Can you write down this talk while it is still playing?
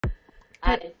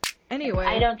But I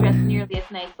anyway, don't dress nearly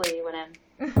as nicely when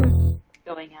I'm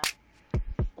going out.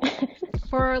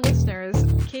 for our listeners,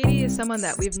 Katie is someone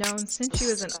that we've known since she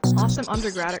was an awesome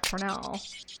undergrad at Cornell.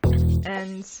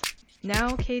 And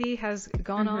now Katie has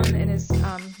gone on and is,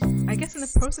 I guess, in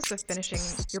the process of finishing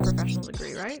your professional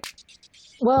degree, right?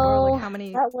 Or like Well, how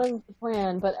many? that was the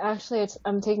plan, but actually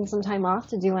I'm taking some time off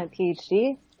to do my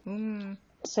PhD. Mm.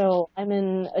 So I'm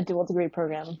in a dual degree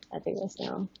program at Davis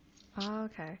now. Oh,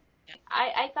 okay.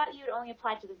 I thought you would only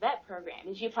apply to the vet program.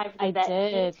 Did you apply for the I vet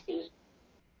did. PhD?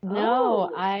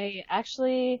 No, Oh. I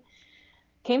actually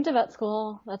came to vet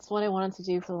school. That's what I wanted to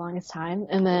do for the longest time.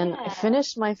 And then I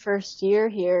finished my first year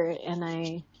here and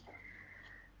I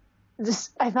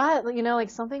thought, like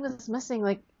something was missing.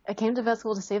 Like I came to vet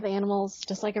school to save the animals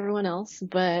just like everyone else,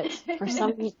 but for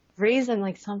some reason,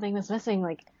 like something was missing.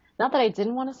 Like not that I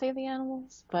didn't want to save the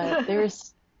animals, but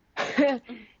there's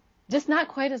just not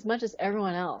quite as much as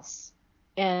everyone else.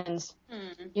 And,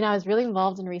 I was really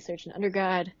involved in research in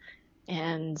undergrad,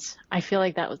 and I feel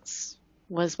like that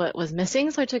was what was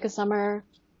missing. So I took a summer,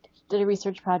 did a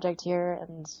research project here,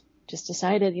 and just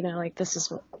decided, like this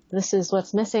is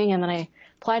what's missing. And then I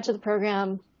applied to the program,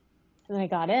 and then I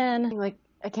got in. Like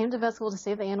I came to vet school to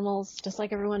save the animals, just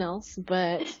like everyone else,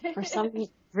 but for some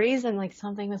reason, like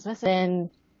something was missing. Then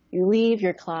you leave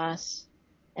your class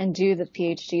and do the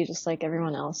PhD just like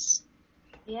everyone else.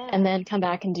 Yeah. And then come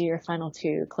back and do your final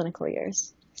 2 clinical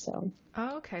years. So.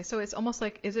 Oh, okay. So it's almost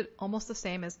like, is it almost the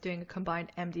same as doing a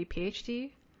combined MD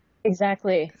PhD?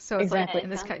 Exactly. So it's exactly. like in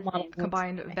this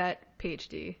combined vet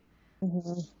PhD.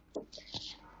 Mm-hmm.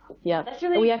 Yeah. That's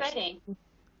really exciting.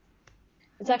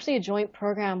 It's actually a joint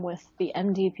program with the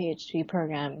MD PhD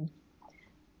program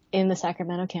in the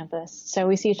Sacramento campus. So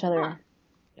we see each other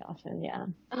often, yeah.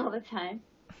 All the time.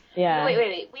 Yeah.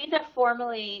 Wait. We need to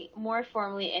more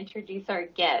formally introduce our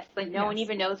guest. Like, no one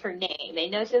even knows her name. They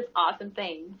know she's awesome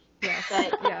things. Yes,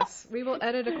 yes. We will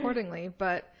edit accordingly.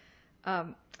 But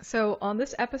so on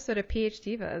this episode of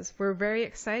PhD Divas, we're very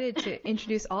excited to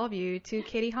introduce all of you to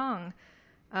Katie Hong.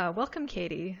 Welcome,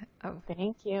 Katie.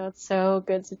 Thank you. It's so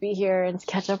good to be here and to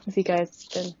catch up with you guys. It's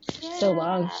been so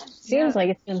long. Seems like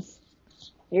it's been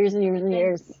years and years and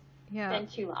years. Yeah.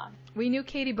 It's been too long. We knew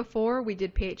Katie before we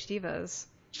did PhD Divas.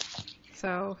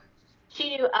 So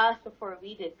she knew us before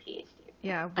we did PhD.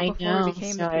 Yeah, before we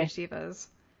became the PhD Divas.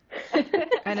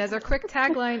 And as our quick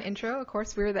tagline intro, of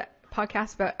course, we're the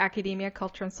podcast about academia,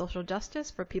 culture, and social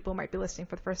justice for people who might be listening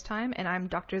for the first time. And I'm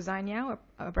Dr. Zine Yao,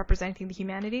 representing the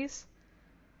humanities.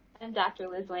 I'm Dr.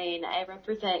 Liz Lane. I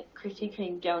represent Krispy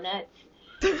Kreme donuts.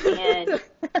 And,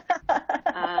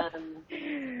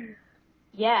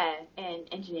 and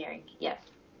engineering, yes.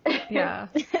 Yeah.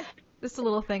 Just a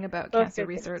little thing about cancer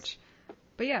research.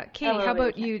 But yeah, Katie, how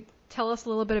about you tell us a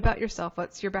little bit about yourself?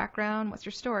 What's your background? What's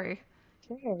your story?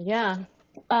 Sure, yeah.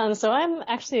 So I'm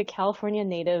actually a California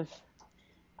native.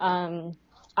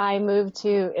 I moved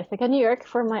to Ithaca, New York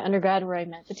for my undergrad, where I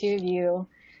met the two of you.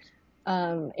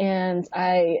 And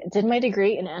I did my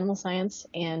degree in animal science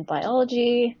and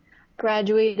biology,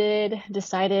 graduated,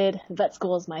 decided vet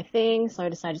school is my thing, so I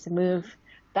decided to move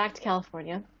back to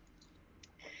California.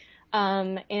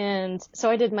 And so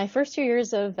I did my first 2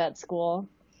 years of vet school,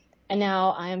 and now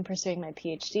I am pursuing my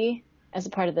PhD as a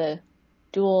part of the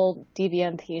dual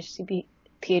DVM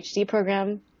PhD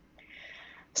program.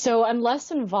 So I'm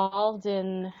less involved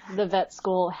in the vet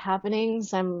school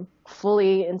happenings. I'm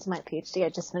fully into my PhD. I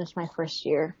just finished my first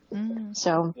year.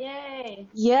 So yay!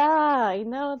 Yeah, I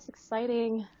know, it's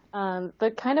exciting.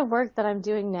 The kind of work that I'm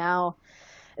doing now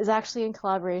is actually in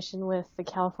collaboration with the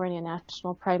California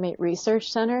National Primate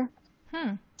Research Center.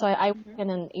 So I work in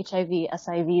an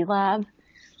HIV/SIV lab.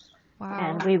 Wow.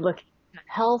 And we look at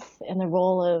health and the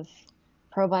role of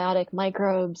probiotic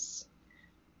microbes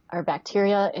or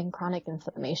bacteria in chronic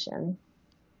inflammation.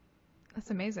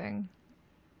 That's amazing.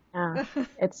 Yeah.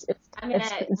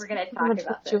 We're gonna talk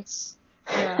about this.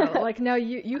 Yeah, like now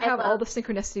you have all the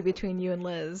synchronicity between you and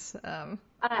Liz. I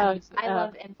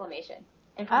love inflammation.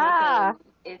 Inflammation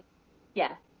is,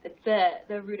 it's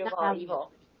the root of all evil.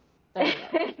 But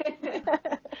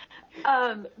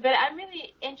I'm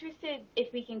really interested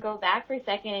if we can go back for a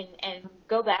second and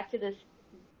go back to this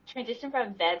transition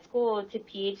from vet school to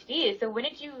PhD. So when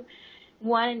did you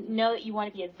want to know that you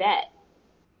want to be a vet?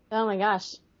 Oh my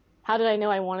gosh. How did I know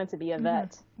I wanted to be a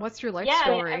vet? What's your life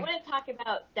story? I want to talk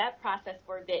about that process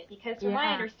for a bit because from what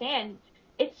I understand,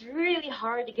 it's really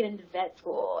hard to get into vet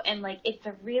school, and like it's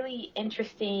a really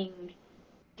interesting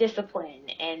discipline,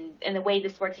 and the way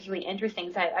this works is really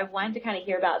interesting. So I wanted to kind of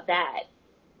hear about that.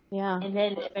 Yeah. And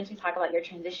then eventually talk about your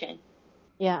transition.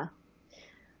 Yeah.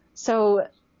 So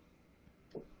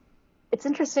It's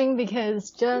interesting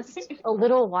because just a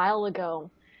little while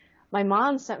ago, my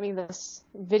mom sent me this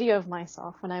video of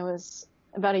myself when I was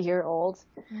about a year old.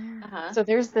 Uh-huh. So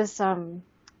there's this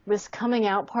coming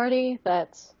out party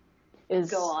that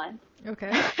is Go on.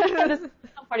 Okay. this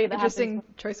party that Interesting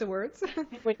happens choice of words.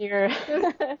 when you're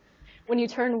when you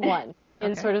turn 1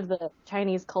 in Okay. sort of the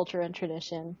Chinese culture and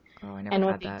tradition. Oh, I never And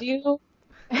had what that. they do.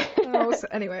 Oh,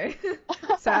 anyway.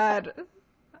 Sad.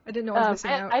 I didn't know I was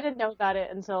missing out. I didn't know about it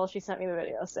until she sent me the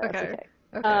video, so it's Okay.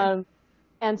 okay. Okay.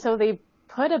 And so they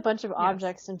put a bunch of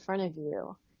objects in front of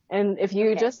you. And if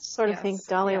you just sort of think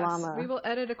Dalai Lama, we will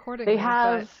edit accordingly. they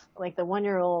have like the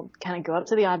 1-year-old kind of go up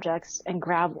to the objects and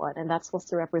grab one, and that's supposed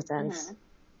to represent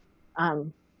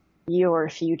your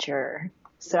future.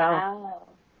 So, Wow.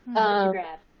 What'd you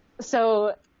grab?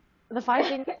 so the 5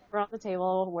 things were on the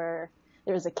table where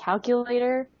there was a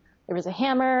calculator, there was a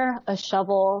hammer, a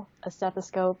shovel, a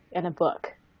stethoscope, and a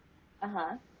book.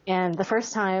 Uh-huh. And the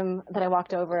first time that I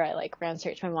walked over, I like ran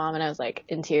straight to my mom and I was like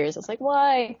in tears. I was like,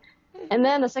 why? And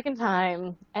then the second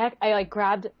time, I like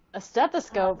grabbed a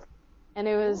stethoscope and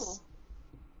it was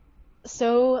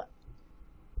so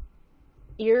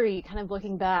eerie, kind of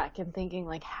looking back and thinking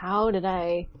like, how did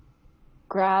I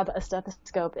grab a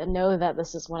stethoscope and know that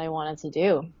this is what I wanted to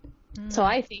do? So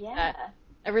I think that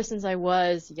ever since I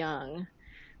was young,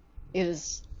 it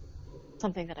was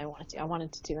something that I wanted to do. I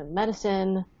wanted to do in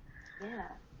medicine. Yeah.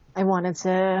 I wanted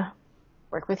to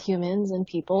work with humans and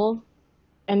people.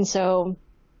 And so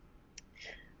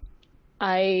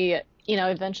I,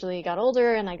 eventually got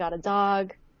older and I got a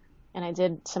dog and I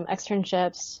did some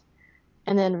externships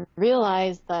and then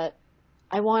realized that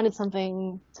I wanted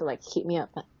something to like keep me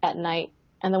up at night.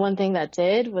 And the one thing that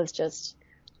did was just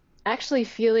actually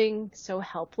feeling so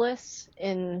helpless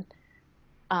in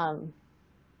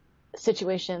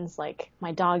situations like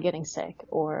my dog getting sick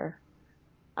or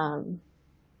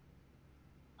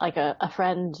like a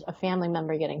friend, a family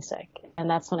member getting sick. And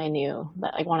that's when I knew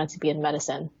that I wanted to be in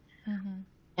medicine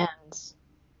and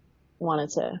wanted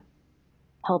to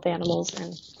help animals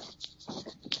and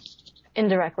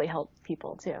indirectly help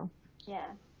people too. Yeah.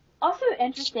 Also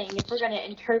interesting, if we're going to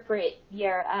interpret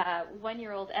your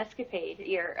 1-year-old escapade,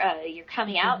 your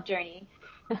coming out journey,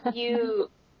 you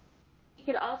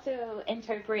could also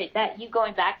interpret that you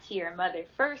going back to your mother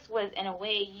first was in a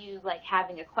way you like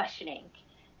having a questioning,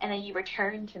 and then you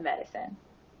returned to medicine.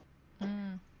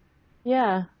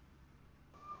 Yeah.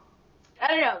 I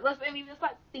don't know. Let's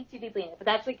not think too deeply in it, but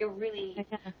that's like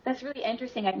that's really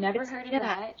interesting. I've never heard of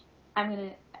that.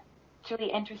 It's a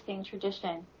really interesting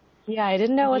tradition. Yeah, I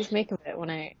didn't know what to make of it when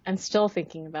I'm still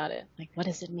thinking about it. Like, what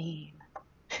does it mean?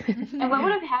 And what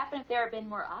would have happened if there had been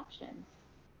more options?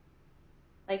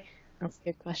 Like, that's a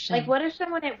good question. Like, what if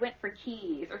someone had went for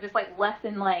keys or just like left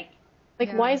in like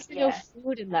why is there no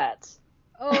food in that?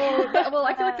 Oh, well,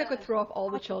 I feel like that could throw off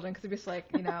all the children because it'd be just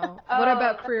like, what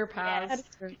about career paths?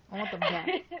 I want them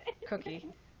cookie.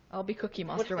 I'll be Cookie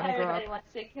Monster when I grow up. Everybody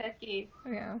wants a cookie.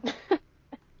 Yeah.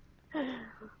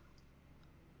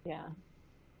 Yeah.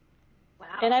 Wow.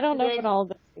 And I don't know what all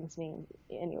those things mean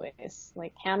anyways.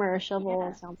 Like hammer or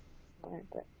shovel sounds similar,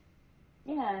 but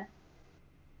yeah,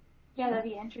 that'd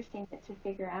be interesting to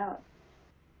figure out.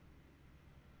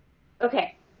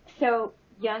 Okay, so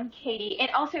young Katie, and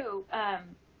also,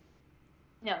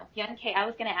 young Kate, I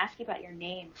was going to ask you about your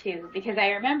name too, because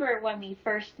I remember when we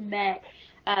first met,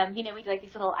 we did like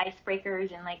these little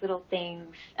icebreakers and like little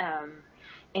things,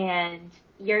 and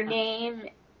your name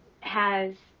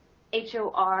has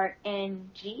HORNG,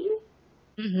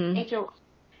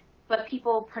 but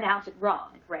people pronounce it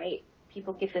wrong, right?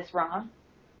 People get this wrong.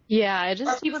 Yeah, or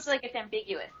people feel like it's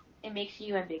ambiguous. It makes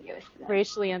you ambiguous.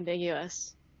 Racially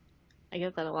ambiguous. I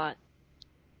get that a lot.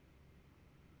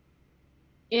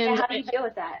 And how do you deal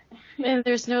with that? And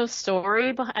there's no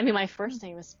story behind. I mean, my first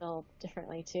name is spelled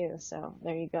differently too, so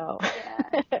there you go.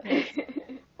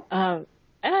 Yeah.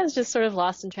 And I was just sort of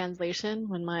lost in translation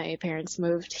when my parents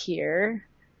moved here.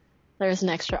 There's an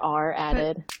extra R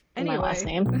added in my last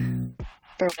name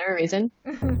for whatever reason.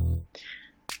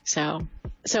 So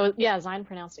yeah, Zine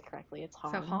pronounced it correctly. It's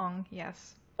Hong. So Hong,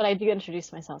 yes. But I do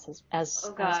introduce myself as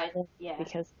Hong,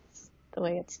 because it's the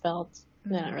way it's spelled.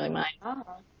 I don't really mind. Oh.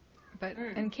 But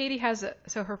and Katie has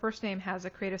so her first name has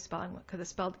a creative spelling because it's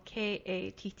spelled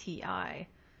Katti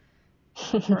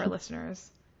for our listeners.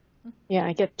 Yeah,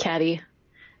 I get Caddy,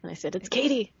 and I said it's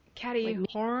Katie. Caddy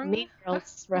Horn. Mean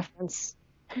Girls reference.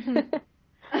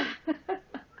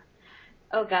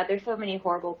 Oh God, there's so many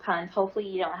horrible puns. Hopefully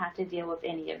you don't have to deal with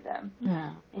any of them.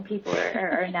 Yeah. And people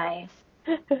are nice.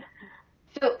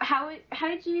 So how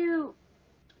did you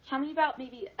tell me about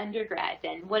maybe undergrad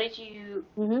then? What did you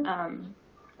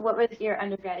What was your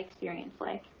undergrad experience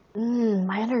like?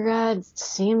 My undergrad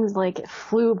seemed like it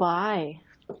flew by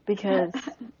because,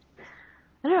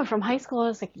 I don't know, from high school I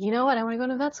was like, you know what, I want to go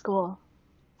to vet school.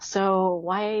 So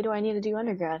why do I need to do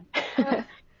undergrad?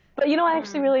 But I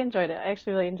actually really enjoyed it.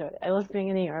 I loved being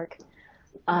in New York.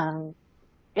 And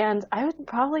I would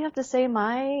probably have to say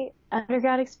my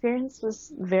undergrad experience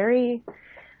was very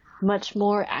much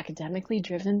more academically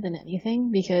driven than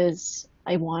anything because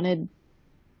I wanted,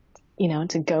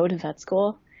 to go to vet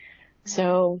school.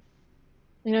 So,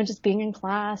 just being in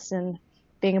class and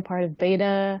being a part of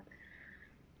beta,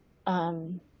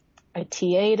 I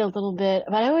TA'd a little bit,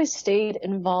 but I always stayed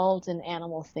involved in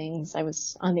animal things. I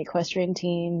was on the equestrian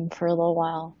team for a little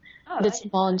while. Did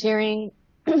some volunteering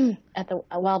at the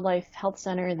Wildlife Health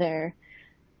Center there,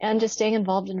 and just staying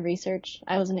involved in research.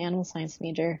 I was an animal science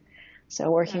major,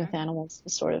 so working with animals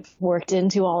was sort of worked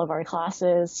into all of our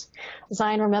classes.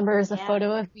 Zion remembers a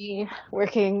photo of me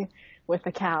working with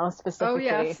a cow specifically.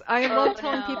 Oh yes, I love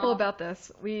telling people about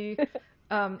this. We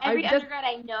every undergrad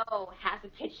I know has a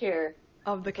picture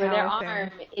of the cow where their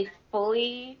arm is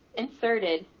fully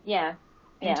inserted. Yeah.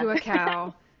 Into a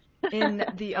cow, in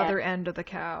the other end of the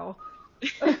cow.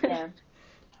 Yeah.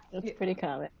 That's pretty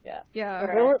common. Yeah.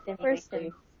 Yeah. We're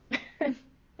safe.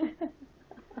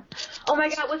 Oh my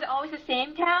God, was it always the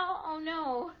same cow? Oh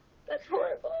no, that's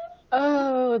horrible.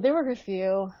 Oh, there were a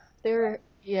few.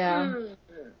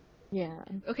 Yeah.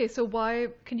 Okay, so why,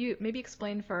 can you maybe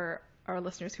explain for our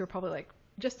listeners who are probably like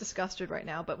just disgusted right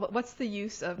now, but what's the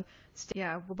use of,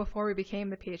 before we became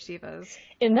the PhD Divas?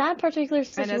 In that particular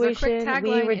situation,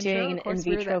 we were intro, doing an in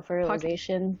vitro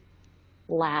fertilization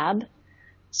lab.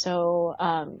 So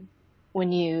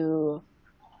when you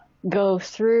go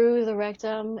through the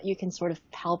rectum, you can sort of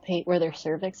palpate where their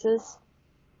cervix is.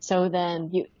 So then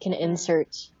you can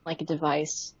insert like a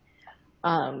device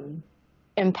and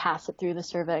pass it through the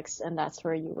cervix, and that's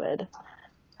where you would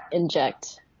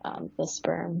inject the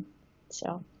sperm.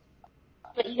 So.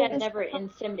 But you had never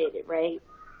inseminated, right?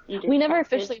 We never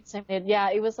officially inseminated.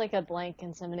 Yeah, it was like a blank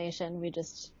insemination. We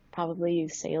just probably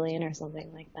used saline or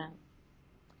something like that.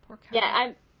 Poor cow.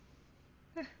 Yeah,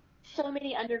 so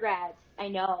many undergrads, I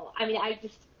know. I mean,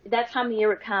 that time of year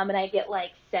would come and I get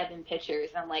like 7 pictures.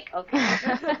 I'm like, okay.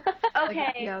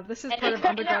 Okay. This is part of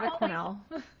undergrad at Cornell.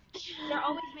 They're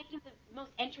always making the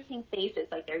most interesting faces.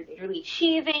 Like they're really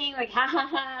cheesing, like ha ha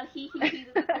ha, he, this is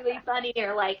really funny,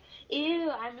 or like, ew,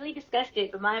 I'm really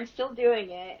disgusted, but I'm still doing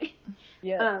it.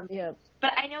 Yeah.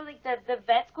 But I know like the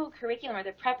vet school curriculum or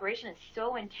the preparation is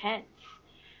so intense.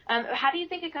 How do you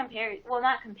think it compares? Well,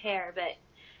 not compare, but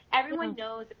everyone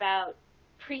knows about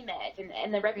pre-meds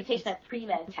and the reputation that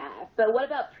pre-meds have. But what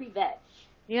about pre-vets?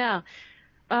 Yeah.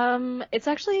 It's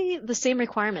actually the same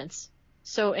requirements.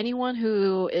 So anyone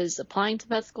who is applying to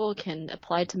med school can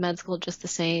apply to med school just the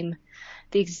same.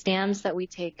 The exams that we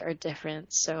take are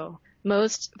different. So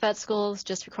most vet schools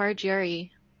just require GRE,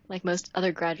 like most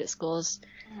other graduate schools,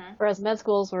 whereas med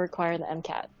schools will require the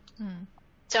MCAT.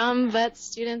 Some vet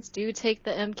students do take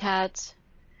the MCAT,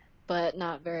 but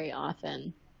not very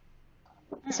often.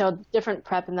 So different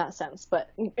prep in that sense.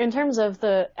 But in terms of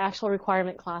the actual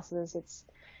requirement classes, it's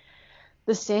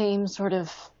the same sort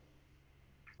of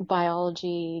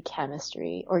biology,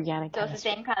 chemistry, organic chemistry. So it's the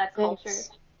same kind of culture.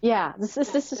 Yeah, this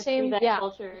is the same. Yeah,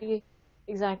 culture.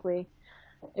 Exactly.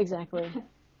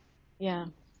 Yeah.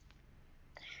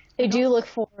 They do look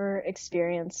for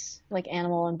experience, like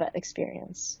animal and vet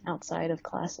experience outside of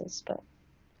classes, but.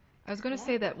 I was going to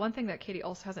say that one thing that Katie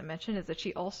also hasn't mentioned is that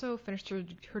she also finished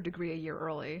her degree a year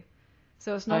early.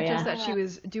 So it's not just that she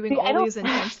was doing all these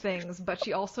intense things, but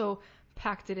she also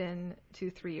packed it in to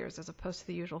 3 years as opposed to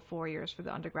the usual 4 years for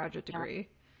the undergraduate degree.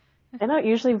 I don't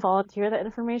usually volunteer that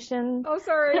information. Oh,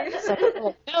 sorry. So,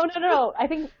 no. I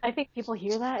think people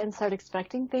hear that and start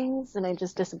expecting things, and I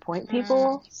just disappoint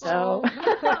people. So.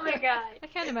 Oh my God. I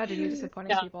can't imagine you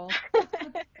disappointing people.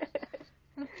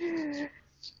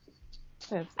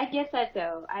 I get that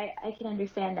though. I can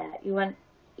understand that. You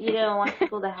don't want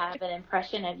people to have an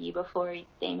impression of you before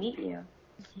they meet you.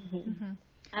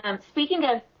 Speaking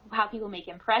of how people make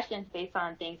impressions based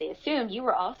on things they assume, you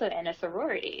were also in a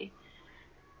sorority.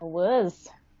 I was.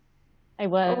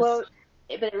 Well,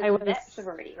 but it was a vet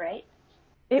sorority, right?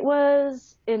 It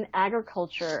was in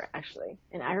agriculture, actually.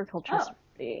 In agriculture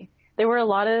sorority. There were a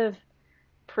lot of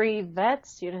pre-vet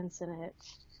students in it.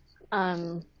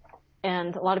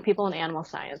 And a lot of people in animal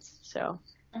science. So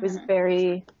it was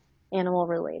very animal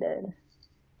related.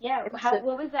 Yeah.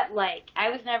 What was that like? I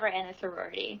was never in a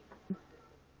sorority.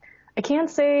 I can't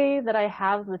say that I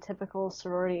have the typical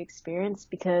sorority experience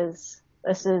because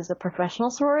this is a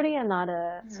professional sorority and not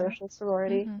a social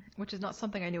sorority. Mm-hmm. Which is not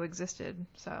something I knew existed,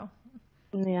 so.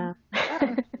 Yeah.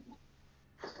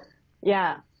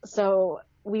 Yeah. So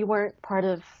we weren't part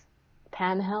of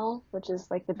PANHEL, which is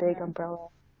like the big umbrella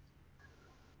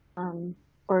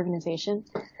organization.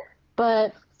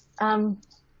 But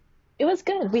it was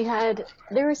good.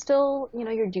 There were still,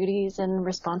 your duties and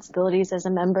responsibilities as a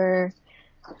member.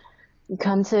 You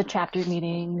come to chapter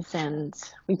meetings and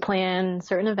we plan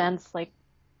certain events like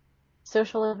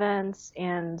social events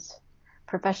and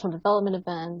professional development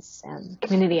events and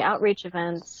community outreach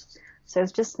events. So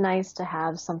it's just nice to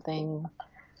have something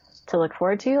to look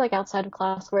forward to, like outside of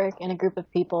classwork, and a group of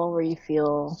people where you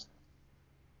feel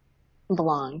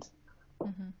belonged.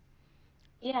 Mm-hmm.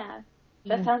 Yeah,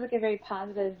 that sounds like a very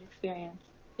positive experience.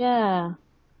 Yeah.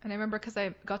 And I remember because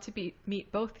I got to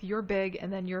meet both your big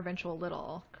and then your eventual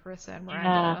little, Carissa and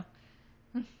Miranda.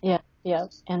 Yeah.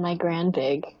 And my grand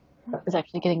big is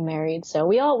actually getting married, so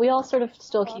we all sort of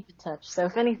still keep in touch. So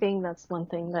if anything, that's one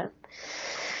thing that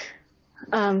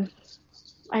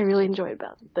I really enjoyed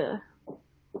about the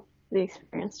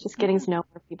experience, just getting to know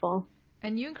more people.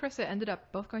 And you and Carissa ended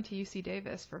up both going to UC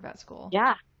Davis for vet school.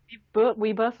 Yeah,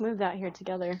 we both moved out here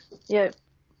together. Yep.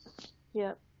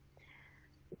 Do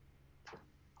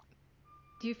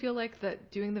you feel like that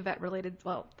doing the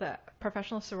the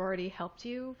professional sorority helped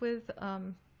you with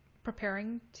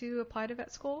preparing to apply to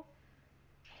vet school?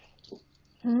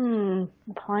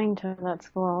 Applying to vet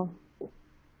school.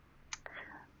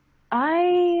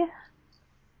 I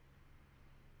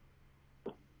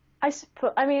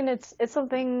suppose, I mean, it's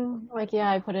something like,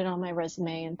 I put it on my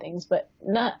resume and things, but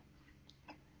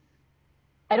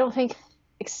I don't think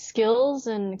skills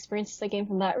and experiences I gained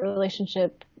from that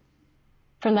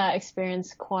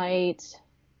experience quite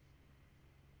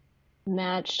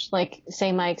match, like,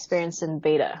 say, my experience in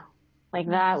beta. Like,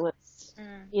 that was,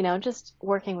 just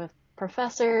working with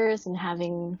professors and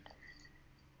having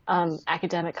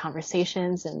academic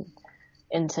conversations and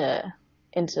into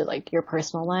like your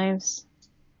personal lives.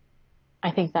 I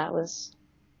think it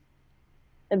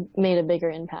made a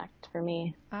bigger impact for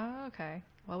me. Oh, okay.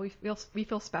 Well, we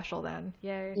feel special then.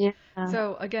 Yay. Yeah.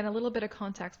 So again, a little bit of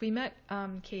context. We met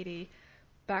Katie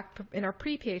back in our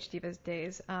pre-PhD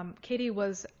days. Katie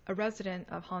was a resident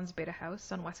of Hans Beta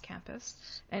House on West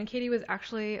Campus, and Katie was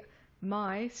actually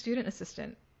my student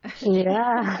assistant.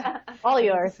 Yeah. All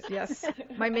yours. Yes.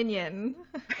 My minion.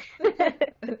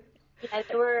 Yeah,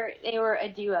 they were a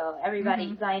duo.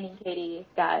 Everybody, Zion and Katie,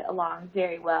 got along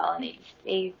very well, and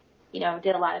they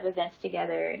did a lot of events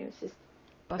together, and it was just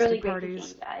Busted really parties. great to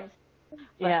see you guys.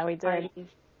 Yeah, we did.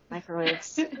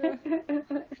 Microwaves.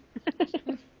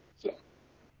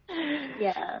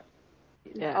 Yeah.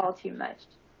 All too much.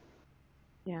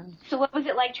 Yeah. So what was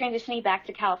it like transitioning back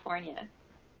to California?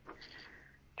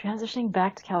 Transitioning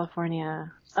back to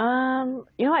California.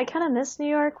 I kind of miss New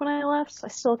York when I left. I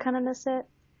still kind of miss it.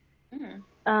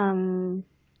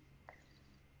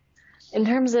 In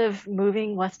terms of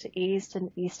moving west to east and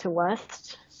east to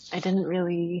west, it didn't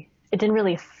really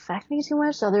affect me too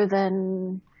much, other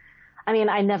than,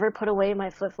 I never put away my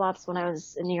flip-flops when I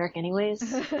was in New York anyways.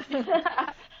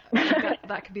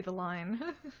 That could be the line.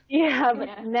 Yeah,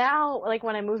 but now, like,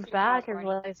 when I moved back, I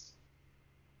realized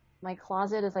my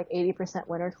closet is like 80%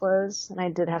 winter clothes, and I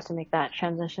did have to make that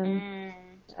transition.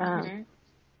 But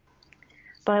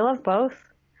I love both.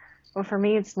 Well, for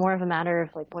me, it's more of a matter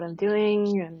of like what I'm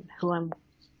doing and who I'm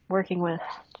working with.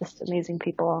 Just amazing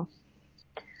people.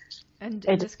 And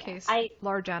in this case,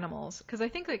 large animals. Because I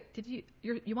think, like, you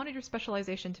wanted your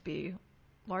specialization to be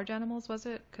large animals, was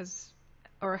it?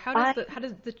 How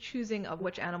does the choosing of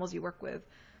which animals you work with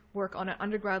work on an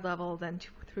undergrad level, then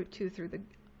to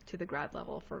the grad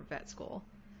level for vet school?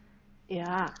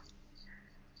 Yeah.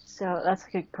 So that's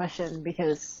a good question,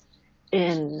 because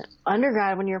in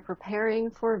undergrad, when you're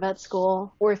preparing for vet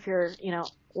school, or if you're,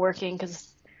 working,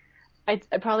 because I'd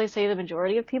probably say the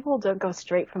majority of people don't go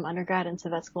straight from undergrad into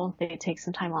vet school. They take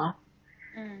some time off.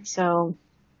 So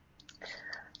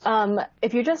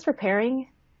if you're just preparing,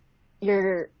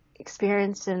 your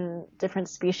experience in different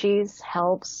species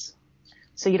helps,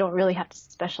 so you don't really have to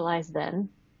specialize then.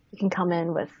 You can come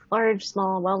in with large,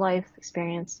 small, wildlife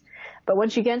experience. But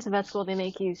once you get into vet school, they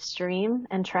make you stream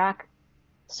and track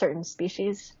certain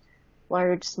species,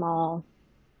 large, small,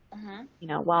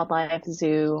 wildlife,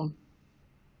 zoo,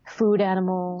 food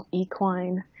animal,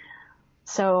 equine.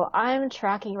 So I'm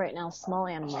tracking right now small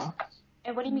animal.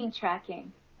 And what do you mean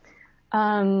tracking?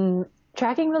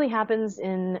 Tracking really happens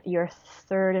in your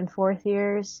third and fourth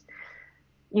years.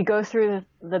 You go through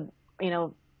the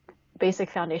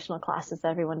basic foundational classes that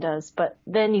everyone does, but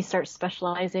then you start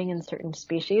specializing in certain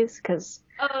species because.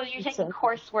 Oh, you're taking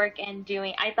coursework and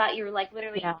doing. I thought you were like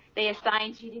literally. Yeah. They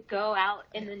assigned you to go out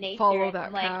in the nature Follow and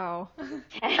that like. cow. Well,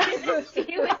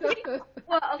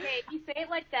 okay, if you say it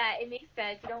like that, it makes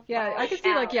sense. You don't. Yeah, I can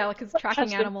see like it's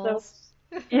tracking animals.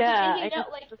 Yeah, And,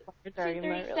 like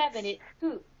 237, it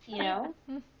poops, And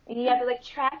you have to like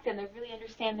track them to really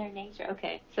understand their nature.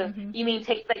 Okay, so you mean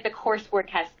take like the coursework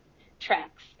has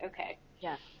tracks? Okay.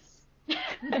 Yes.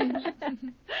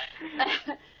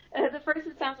 The first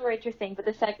one sounds more interesting, but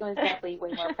the second one is definitely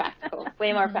way more practical.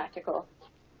 Way more practical.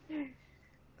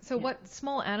 So what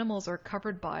small animals are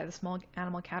covered by the small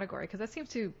animal category? Because that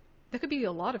could be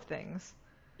a lot of things.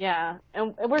 Yeah,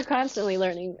 and we're constantly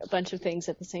learning a bunch of things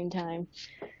at the same time.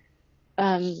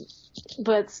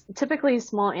 But typically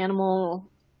small animal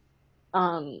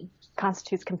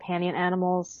constitutes companion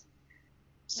animals.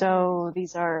 So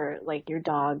these are like your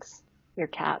dogs, your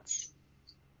cats.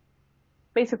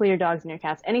 Basically your dogs and your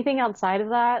cats. Anything outside of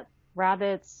that,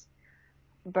 rabbits,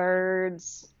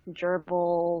 birds,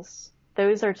 gerbils,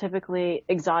 those are typically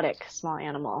exotic small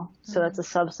animal. So that's a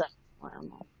subset of small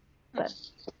animal. But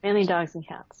mainly dogs and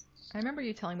cats. I remember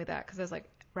you telling me that because I was like,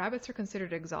 rabbits are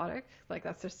considered exotic. Like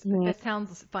that's just, it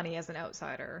sounds funny as an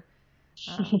outsider.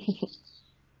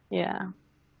 Yeah.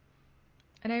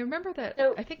 And I remember that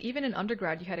I think even in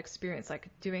undergrad you had experience like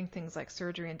doing things like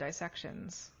surgery and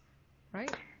dissections, right?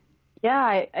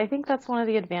 Yeah, I think that's one of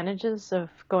the advantages of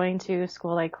going to a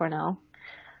school like Cornell.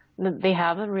 They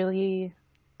have a really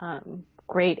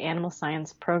great animal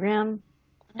science program,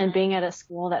 and being at a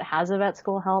school that has a vet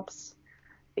school helps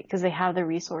because they have the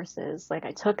resources. Like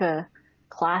I took a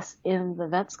class in the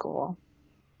vet school,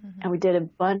 and we did a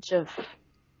bunch of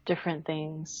different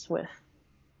things with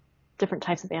different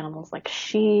types of animals like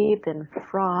sheep and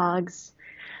frogs.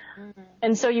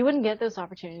 And so you wouldn't get those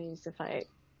opportunities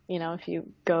if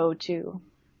you go to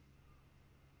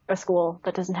a school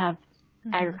that doesn't have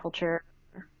agriculture.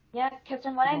 Yeah, because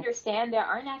from what I understand, there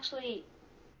aren't actually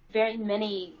very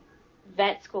many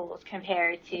vet schools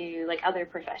compared to like other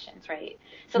professions, right?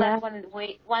 So that's one of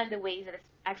the ways that it's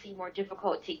actually more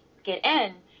difficult to get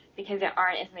in because there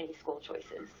aren't as many school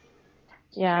choices.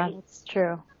 Yeah, right? That's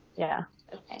true. Yeah,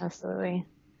 okay. Absolutely.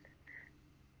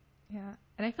 Yeah,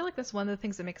 and I feel like that's one of the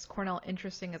things that makes Cornell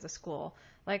interesting as a school.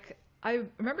 Like I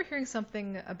remember hearing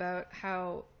something about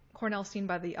how Cornell's seen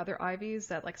by the other Ivies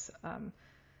that like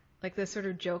this sort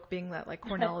of joke being that like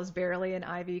Cornell is barely an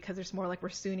Ivy because there's more like we're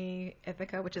SUNY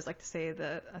Ithaca, which is like to say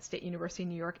the State University of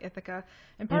New York Ithaca.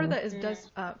 And part of that is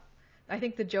I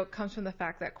think the joke comes from the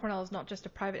fact that Cornell is not just a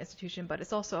private institution, but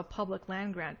it's also a public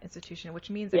land grant institution, which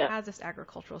means it has this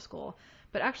agricultural school.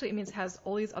 But actually it means it has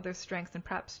all these other strengths and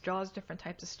perhaps draws different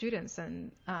types of students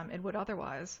than it would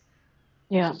otherwise.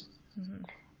 Yeah. Mm-hmm.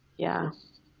 Yeah.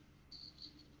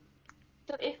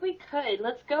 So if we could,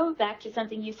 let's go back to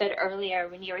something you said earlier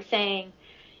when you were saying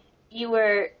you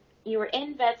were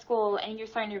in vet school and you're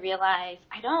starting to realize,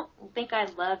 I don't think I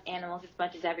love animals as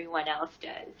much as everyone else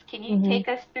does. Can you take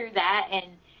us through that and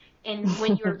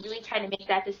when you were really trying to make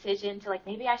that decision to like,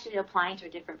 maybe I should apply to a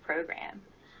different program?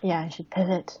 Yeah, I should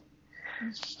pivot.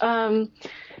 I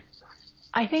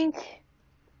think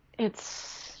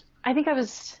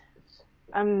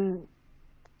I'm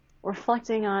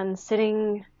reflecting on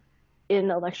sitting in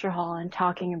a lecture hall and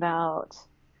talking about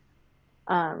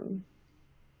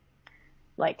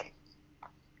like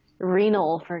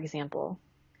renal, for example,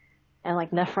 and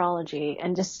like nephrology,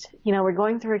 and just we're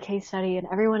going through a case study and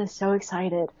everyone is so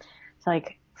excited to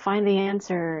like find the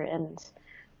answer, and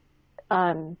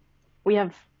we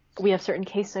have certain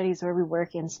case studies where we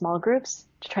work in small groups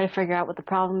to try to figure out what the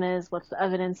problem is, what's the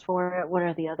evidence for it, what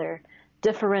are the other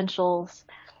differentials,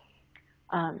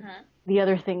 the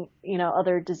other thing,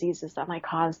 other diseases that might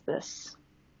cause this.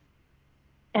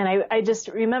 And I just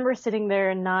remember sitting there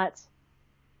and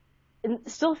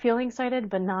still feeling excited,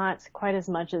 but not quite as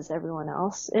much as everyone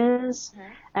else is.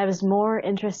 I was more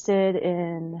interested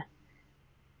in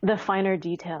the finer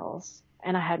details,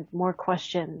 and I had more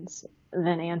questions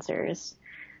than answers.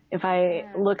 If I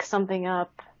look something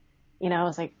up, I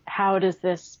was like, how does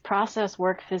this process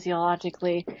work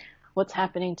physiologically? What's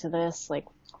happening to this? Like,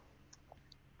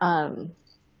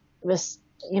 this,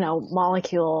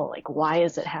 molecule, like, why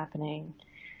is it happening?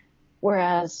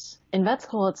 Whereas in vet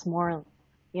school, it's more,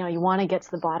 you want to get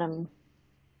to the bottom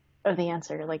of the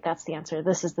answer. Like, that's the answer.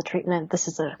 This is the treatment. This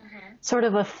is a sort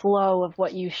of a flow of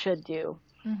what you should do.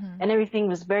 And everything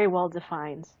was very well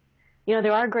defined.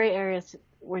 There are gray areas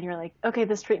when you're like, okay,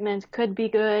 this treatment could be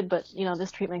good, but,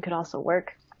 this treatment could also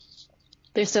work.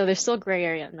 There's still gray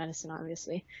area in medicine,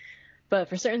 obviously. But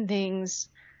for certain things,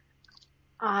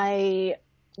 I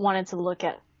wanted to look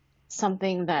at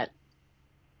something that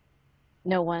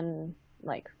no one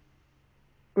like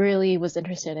really was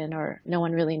interested in or no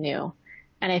one really knew.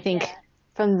 And I think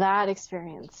from that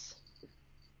experience,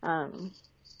 I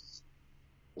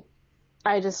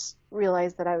just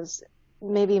realized that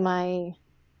maybe my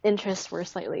interests were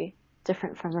slightly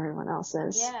different from everyone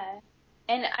else's. Yeah.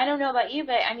 And I don't know about you,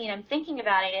 but I mean, I'm thinking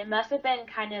about it. It must have been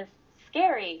kind of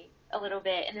scary a little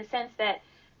bit in the sense that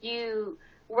you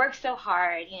work so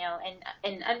hard, you know,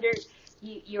 and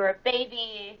you're a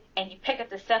baby and you pick up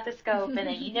the stethoscope and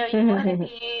then you know you want to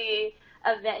be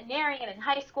a veterinarian in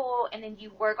high school, and then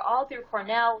you work all through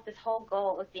Cornell with this whole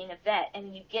goal of being a vet, and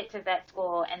then you get to vet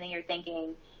school and then you're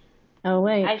thinking, oh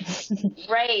wait,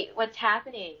 right, what's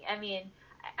happening? I'm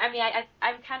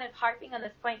kind of harping on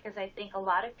this point because I think a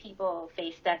lot of people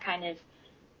face that kind of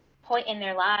point in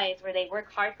their lives where they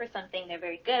work hard for something, they're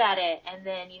very good at it, and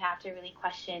then you have to really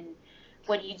question,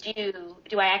 what do you do?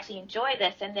 Do I actually enjoy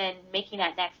this? And then making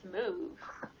that next move.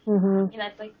 Mm-hmm. You know,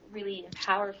 it's like really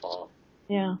powerful.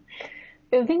 Yeah.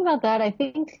 The thing about that, I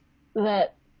think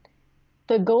that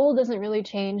the goal doesn't really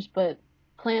change, but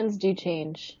plans do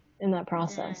change in that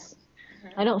process.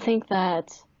 Mm-hmm. I don't think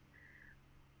that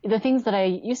the things that I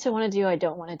used to want to do, I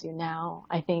don't want to do now.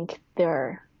 I think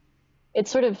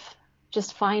it's sort of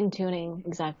just fine tuning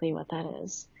exactly what that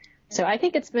is. So I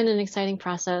think it's been an exciting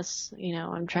process. You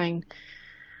know, I'm trying,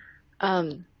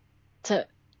 to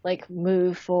like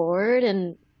move forward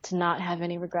and to not have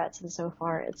any regrets. And so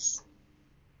far it's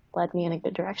led me in a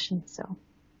good direction. So,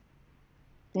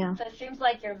 yeah. So it seems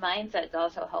like your mindset's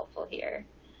also helpful here.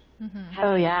 Mm-hmm.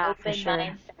 Oh yeah, open for sure.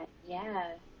 Mindset.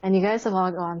 Yeah. And you guys have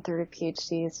all gone through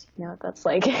PhDs, you know what that's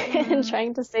like, and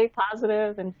trying to stay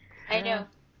positive and. I know.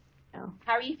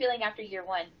 How are you feeling after year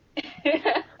one?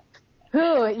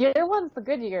 Year one's the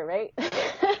good year, right? Does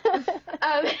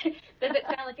it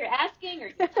sound like you're asking or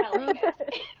you're telling us?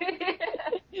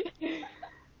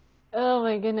 Oh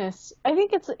my goodness. I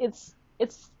think it's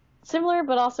similar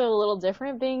but also a little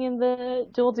different being in the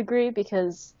dual degree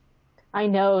because I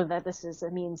know that this is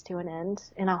a means to an end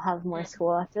and I'll have more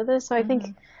school after this. So I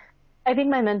think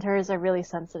my mentors are really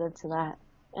sensitive to that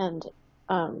and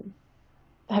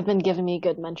have been giving me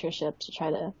good mentorship to try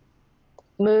to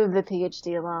move the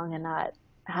PhD along and not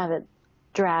have it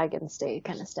drag and stay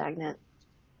kind of stagnant.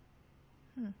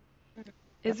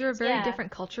 Is there a very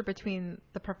different culture between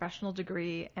the professional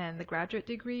degree and the graduate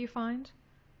degree you find?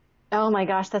 Oh my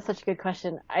gosh, that's such a good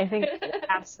question. I think it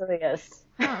absolutely is.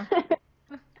 Huh.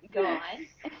 Go on.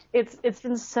 It's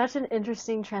been such an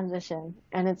interesting transition,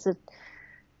 and it's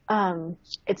a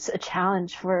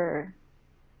challenge for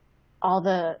all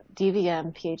the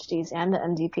DVM PhDs and the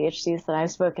MD PhDs that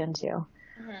I've spoken to.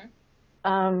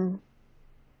 Mm-hmm.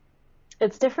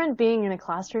 It's different being in a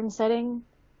classroom setting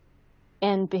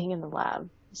and being in the lab.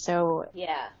 So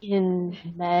in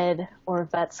med or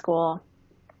vet school,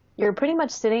 you're pretty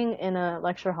much sitting in a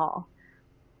lecture hall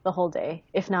the whole day.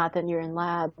 If not, then you're in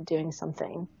lab doing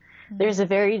something. Mm-hmm. There's a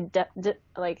very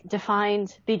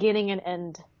defined beginning and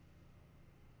end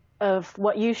of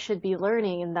what you should be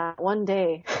learning in that one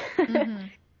day.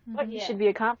 Mm-hmm. What you should be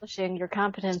accomplishing, your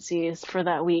competencies for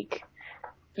that week.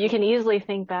 You can easily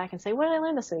think back and say, what did I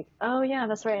learn this week? Oh yeah,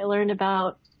 that's right. I learned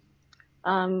about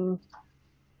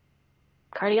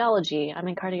cardiology. I'm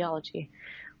in cardiology.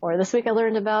 Or this week I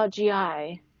learned about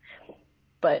GI.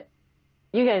 But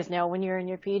you guys know when you're in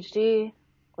your PhD,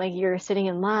 like you're sitting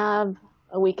in lab,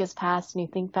 a week has passed and you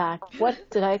think back, what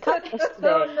did I accomplish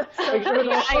today?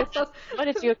 What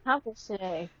did you accomplish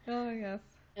today? Oh, yes.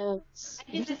 I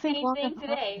did the same thing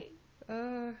today.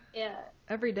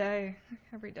 Every day.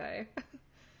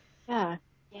 Yeah.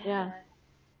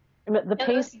 But the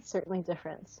pace is certainly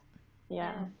different.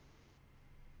 Yeah.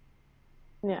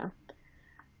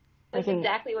 That's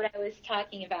exactly what I was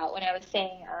talking about when I was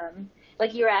saying,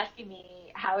 like you were asking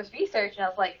me how was research, and I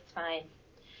was like, it's fine.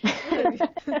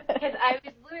 Because I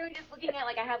was literally just looking at,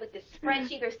 like, I have like this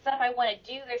spreadsheet, there's stuff I want to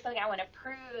do, there's something I want to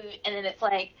prove, and then it's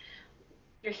like,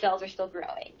 your cells are still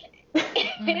growing.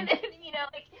 Mm-hmm. And then,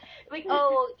 like,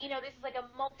 oh, this is like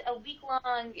a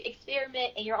week-long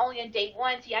experiment, and you're only on day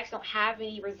one, so you actually don't have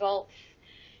any results,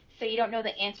 so you don't know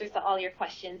the answers to all your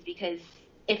questions, because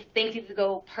if things need to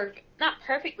go not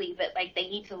perfectly, but like they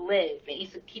need to live, it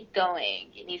needs to keep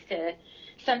going,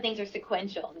 some things are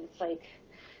sequential, and it's like,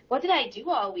 what did I do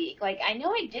all week? Like, I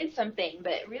know I did something,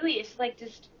 but really it's like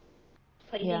just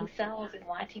plating cells and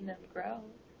watching them grow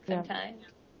sometimes.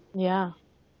 Yeah.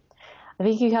 I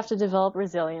think you have to develop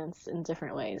resilience in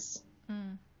different ways.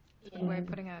 That's a good way of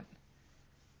putting it.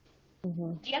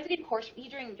 Mm-hmm. Do you have to do you're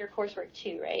doing your coursework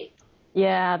too, right?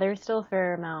 Yeah, there's still a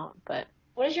fair amount, but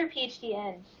What is your PhD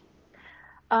in?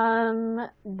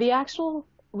 The actual,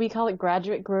 we call it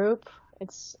graduate group.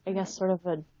 It's, I guess, sort of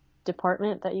a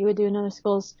department that you would do in other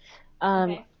schools.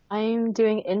 Okay. I'm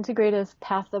doing integrative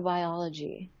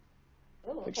pathobiology,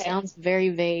 Ooh, which okay. sounds very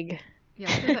vague. Yeah,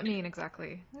 what does that mean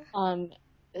exactly?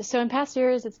 So in past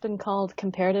years, it's been called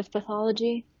comparative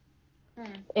pathology,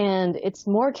 Hmm. and it's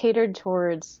more catered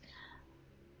towards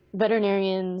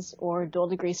veterinarians or dual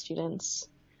degree students.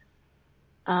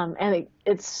 And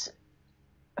it's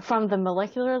from the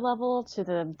molecular level to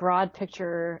the broad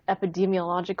picture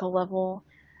epidemiological level.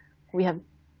 We have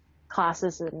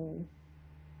classes in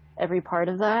every part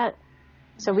of that.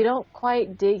 So we don't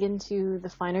quite dig into the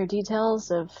finer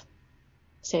details of,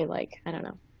 say, like, I don't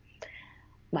know,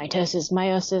 mitosis,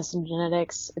 meiosis, and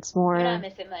genetics. It's You're not more,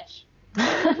 missing much.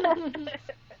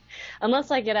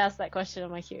 unless I get asked that question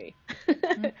on my QE.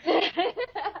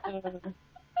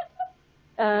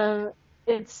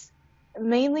 It's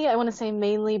mainly, I want to say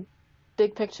mainly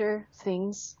big picture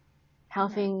things, how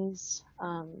things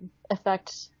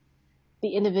affect the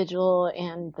individual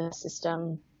and the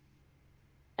system.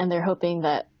 And they're hoping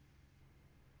that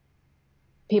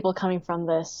people coming from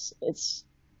this,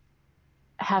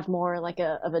 have more like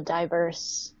of a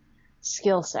diverse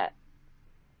skill set.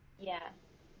 Yeah.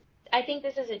 I think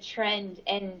this is a trend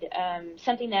and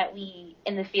something that we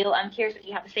in the field, I'm curious what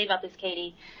you have to say about this,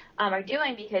 Katie, are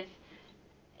doing, because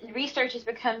research is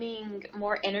becoming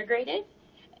more integrated.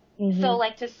 Mm-hmm. So,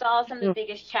 like, to solve some of the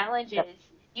biggest challenges,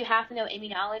 you have to know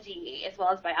immunology as well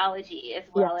as biology, as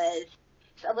well as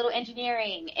a little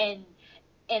engineering, and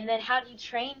then how do you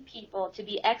train people to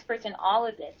be experts in all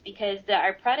of this? Because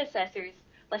our predecessors,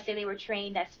 let's say they were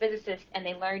trained as physicists and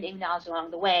they learned immunology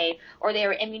along the way, or they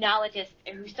were immunologists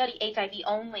who study HIV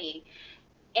only,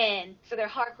 and so they're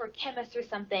hardcore chemists or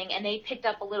something, and they picked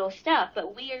up a little stuff,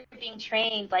 but we are being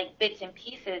trained like bits and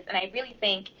pieces. And I really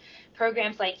think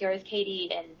programs like yours, Katie,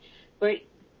 and we're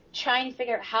trying to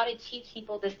figure out how to teach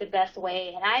people this the best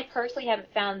way. And I personally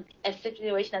haven't found a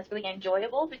situation that's really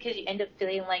enjoyable, because you end up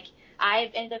feeling like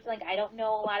I've ended up feeling like I don't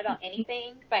know a lot about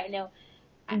anything, but I know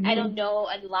I don't know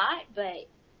a lot, but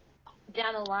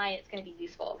down the line it's going to be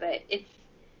useful. But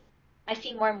I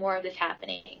see more and more of this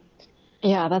happening.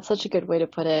 Yeah, that's such a good way to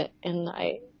put it, and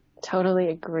I totally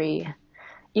agree.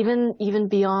 Even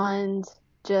beyond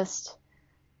just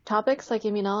topics like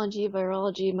immunology,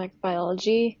 virology,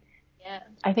 microbiology, Yeah.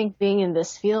 I think being in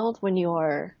this field, when you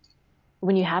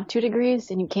have 2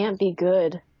 degrees and you can't be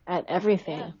good at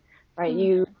everything, right?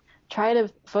 You try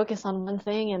to focus on one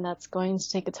thing, and that's going to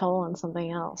take a toll on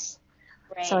something else.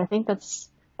 Right. So I think that's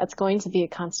going to be a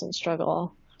constant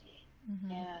struggle.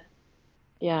 Mm-hmm. Yeah.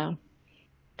 Yeah.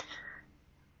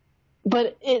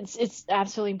 But it's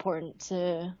absolutely important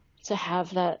to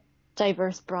have that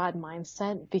diverse, broad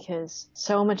mindset, because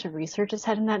so much of research is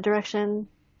heading in that direction.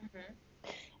 Mm-hmm.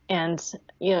 And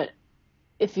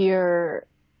if you're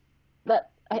that,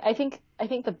 I think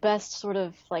the best sort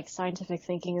of like scientific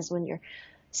thinking is when you're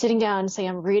sitting down and say,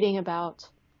 I'm reading about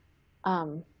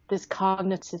this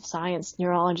cognitive science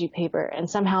neurology paper, and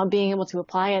somehow being able to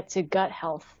apply it to gut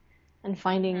health and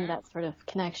finding that sort of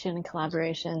connection and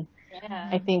collaboration. Yeah.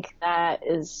 I think that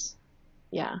is,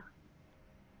 yeah.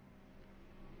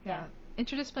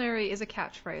 Interdisciplinary is a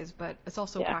catchphrase, but it's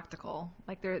also practical.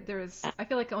 Like there is, I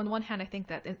feel like on one hand, I think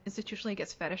that institutionally it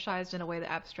gets fetishized in a way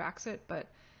that abstracts it, but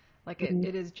like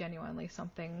it is genuinely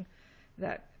something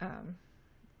that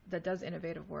that does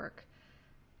innovative work.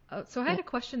 So I had a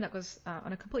question that was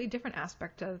on a completely different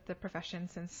aspect of the profession,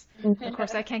 since of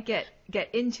course I can't get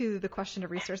into the question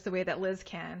of research the way that Liz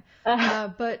can.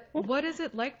 But what is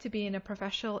it like to be in a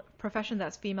profession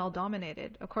that's female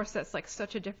dominated? Of course, that's like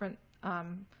such a different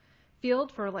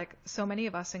field for like so many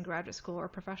of us in graduate school or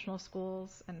professional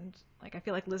schools, and like I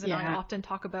feel like Liz and I often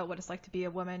talk about what it's like to be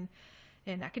a woman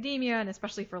in academia, and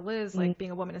especially for Liz, like being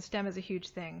a woman in STEM is a huge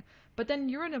thing. But then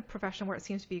you're in a profession where it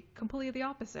seems to be completely the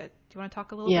opposite. Do you want to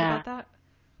talk a little bit about that?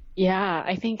 Yeah,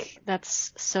 I think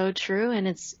that's so true, and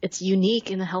it's unique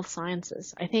in the health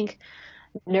sciences. I think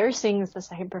nursing is the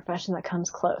second profession that comes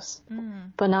close,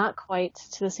 but not quite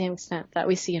to the same extent that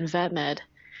we see in vet med.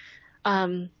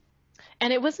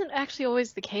 And it wasn't actually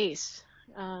always the case.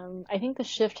 I think the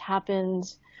shift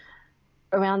happened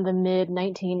around the mid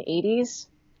 1980s.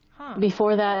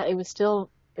 Before that, it was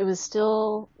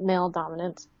still male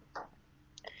dominant.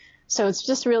 So it's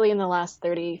just really in the last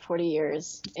 30, 40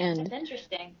 years. And that's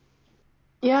interesting.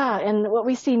 Yeah, and what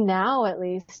we see now, at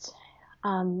least,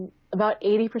 about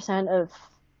 80% of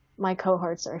my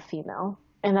cohorts are female,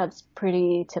 and that's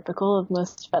pretty typical of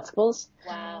most vet schools.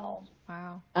 Wow.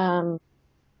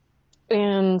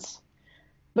 And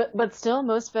But still,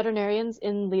 most veterinarians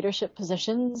in leadership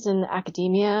positions in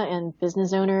academia and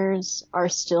business owners are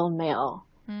still male.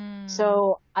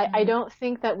 So I don't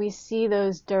think that we see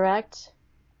those direct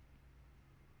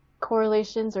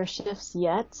correlations or shifts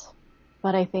yet,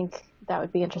 but I think that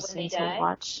would be interesting to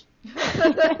watch.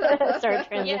 Start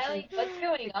transition. Yeah, like, what's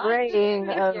going on? Right.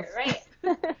 Right.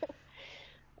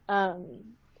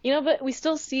 You know, but we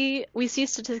see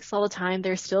statistics all the time.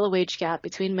 There's still a wage gap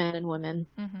between men and women.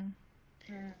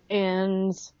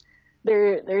 And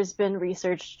there's been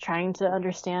research trying to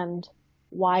understand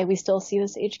why we still see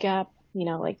this age gap. You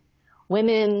know, like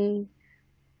women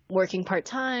working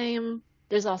part-time.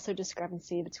 There's also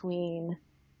discrepancy between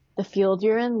the field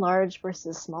you're in, large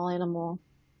versus small animal.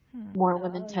 More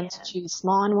women tend to choose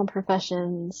small animal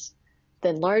professions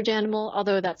than large animal,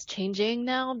 although that's changing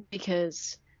now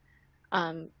because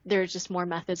there's just more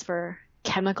methods for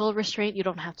chemical restraint. You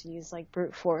don't have to use like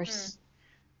brute force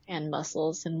and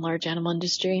muscles in large animal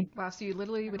industry. Wow, so you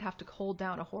literally would have to hold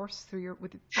down a horse through your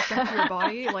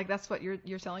body? Like that's what you're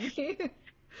telling me?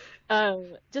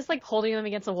 Just like holding them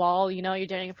against a wall, you know, you're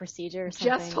doing a procedure or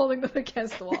something. Just holding them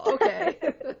against the wall. Okay.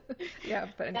 Yeah,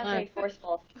 but that's very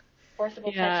forceful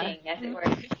touching, as it were.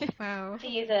 Wow. To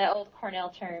use an old Cornell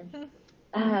term.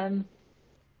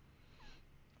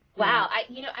 Wow, I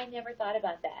never thought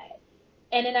about that.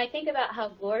 And then I think about how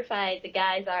glorified the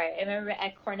guys are. I remember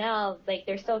at Cornell, like,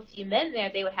 there's so few men there,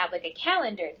 they would have, like, a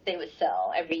calendar that they would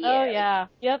sell every year. Oh, yeah.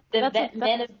 Yep. That's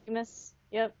men famous.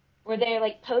 Yep. Where they're,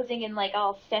 like, posing in, like,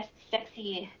 all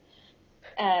sexy,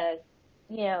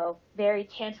 very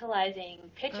tantalizing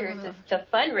pictures to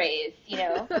fundraise, you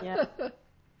know? Yeah.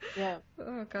 Yeah.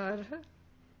 Oh, God.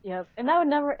 Yep. And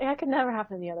that could never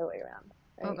happen the other way around.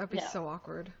 Right? Oh, that'd be so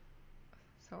awkward.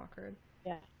 So awkward.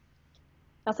 Yeah.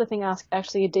 That's the thing,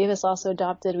 actually, Davis also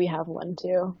adopted. We have one,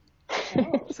 too.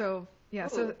 So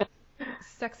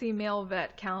sexy male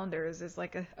vet calendars is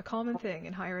like a common thing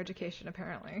in higher education,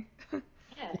 apparently.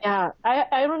 Yeah.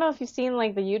 I don't know if you've seen,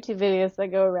 like, the YouTube videos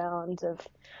that go around of,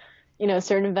 you know,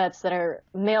 certain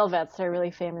male vets that are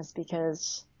really famous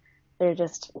because they're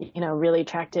just, you know, really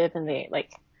attractive and they,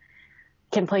 like,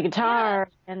 can play guitar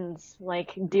and,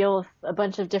 like, deal with a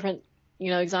bunch of different, you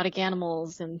know, exotic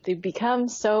animals, and they become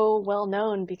so well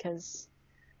known because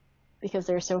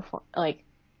there's so like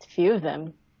few of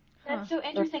them. That's so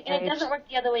interesting, and it doesn't work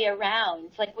the other way around.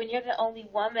 It's like when you're the only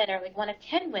woman or like one of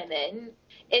 10 women,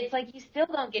 it's like you still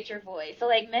don't get your voice. So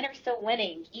like men are still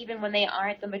winning even when they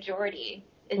aren't the majority.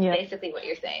 Is basically what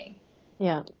you're saying.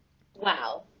 Yeah.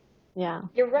 Wow. Yeah.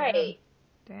 You're right.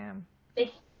 Damn.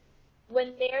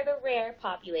 When they're the rare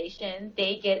population,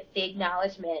 they get the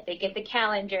acknowledgement, they get the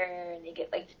calendar, and they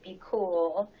get like to be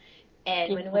cool.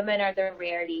 And when women are the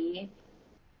rarity,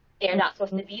 they're not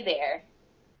supposed to be there.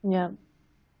 Yeah.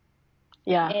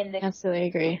 Yeah. Absolutely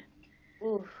agree.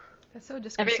 Oof. That's so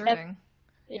disconcerting.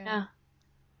 Yeah.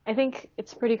 I think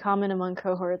it's pretty common among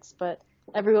cohorts, but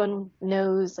everyone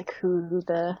knows like who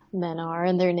the men are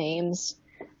and their names,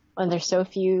 and there's so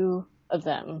few of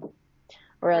them.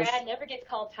 Whereas Brad never gets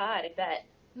called Todd, is that?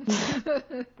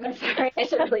 I'm sorry, I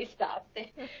should really stop.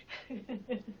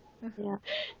 Yeah.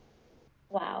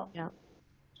 Wow. Yeah.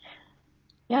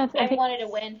 Yeah. I wanted to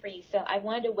win for you, so I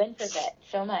wanted to win for that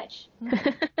so much.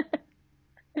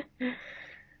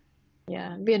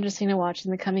 Yeah, it'd be interesting to watch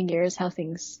in the coming years how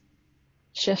things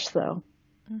shift, though.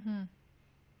 Mm-hmm.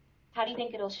 How do you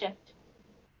think it'll shift?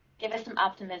 Give us some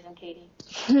optimism, Katie.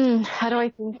 How do I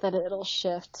think that it'll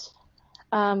shift?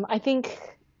 I think,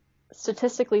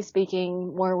 statistically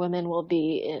speaking, more women will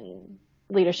be in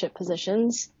leadership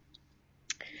positions.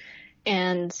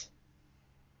 And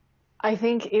I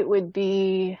think it would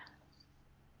be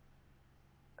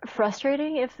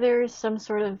frustrating if there's some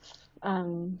sort of, what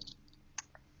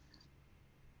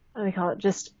do we call it,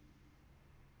 just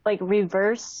like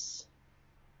reverse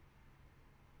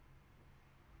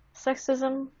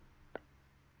sexism,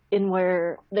 in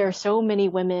where there are so many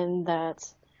women that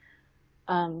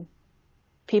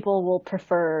people will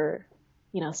prefer,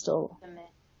 you know, still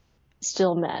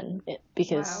men,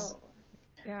 because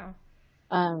yeah.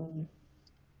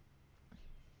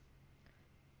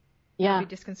 Yeah. It'd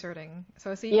be disconcerting.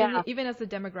 So even as the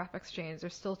demographics change, there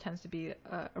still tends to be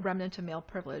a remnant of male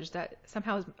privilege that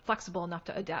somehow is flexible enough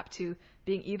to adapt to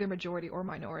being either majority or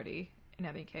minority in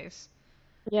any case.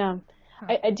 Yeah.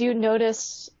 I do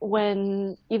notice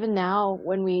even now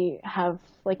when we have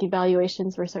like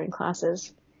evaluations for certain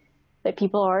classes, that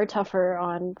people are tougher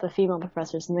on the female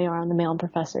professors than they are on the male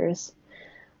professors.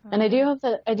 And I do hope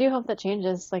that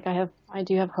changes. Like I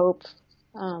do have hope.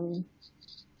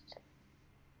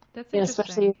 That's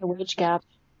especially the wage gap,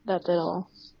 that it'll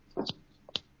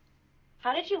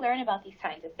How did you learn about these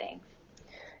kinds of things?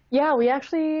 Yeah, we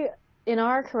actually, in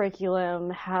our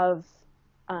curriculum, have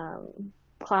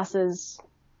classes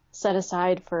set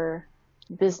aside for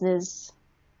business,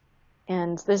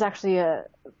 and there's actually a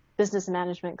business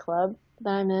management club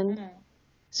that I'm in. Mm-hmm.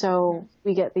 So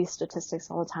we get these statistics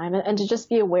all the time, and to just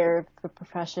be aware of the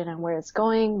profession and where it's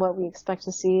going, what we expect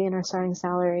to see in our starting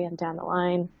salary and down the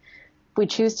line. If we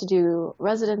choose to do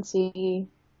residency,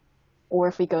 or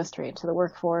if we go straight into the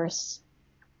workforce.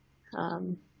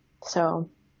 So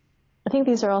I think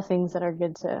these are all things that are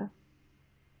good to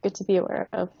be aware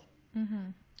of. Mm-hmm.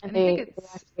 And I think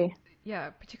it's actually,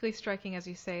 particularly striking as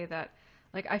you say that,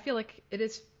 like, I feel like it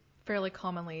is fairly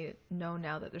commonly known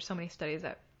now that there's so many studies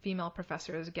that female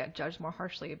professors get judged more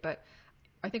harshly, but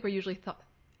I think we're usually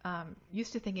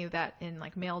used to thinking of that in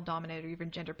like male-dominated or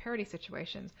even gender parity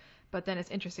situations. But then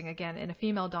it's interesting again in a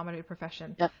female-dominated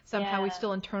profession, Yep. somehow we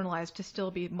still internalize to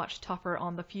still be much tougher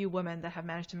on the few women that have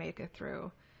managed to make it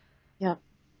through. Yep.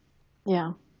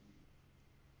 Yeah.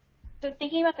 So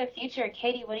thinking about the future,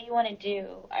 Katie, what do you want to do?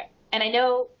 And I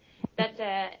know that's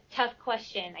a tough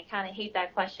question. I kind of hate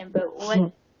that question, but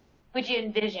what would you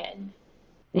envision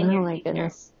in Oh your my future?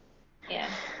 goodness. Yeah.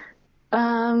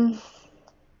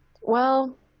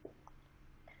 Well,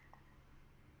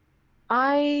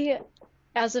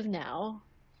 as of now,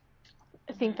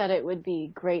 I think that it would be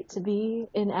great to be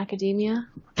in academia.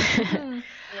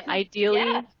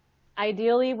 Yeah.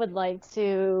 Ideally would like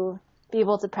to be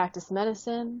able to practice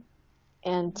medicine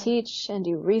and teach and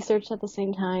do research at the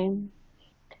same time.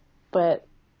 But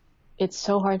it's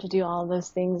so hard to do all of those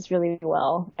things really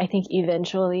well. I think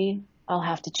eventually I'll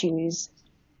have to choose.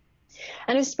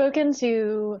 And I've spoken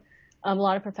to a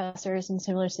lot of professors in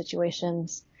similar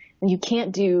situations, and you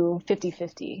can't do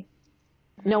 50-50.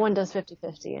 No one does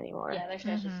 50-50 anymore. Yeah, there's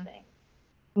no such thing.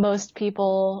 Most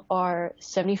people are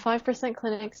 75%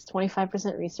 clinics,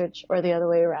 25% research, or the other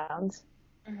way around.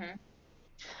 Mm-hmm.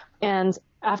 And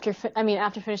after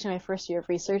finishing my first year of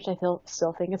research, I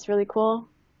still think it's really cool.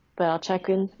 But I'll check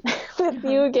in with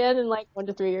you again in like 1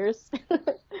 to 3 years.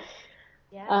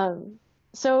 Yeah.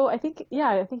 So I think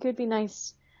it would be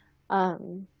nice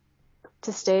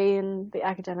to stay in the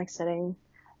academic setting.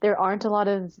 There aren't a lot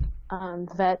of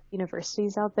vet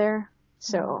universities out there,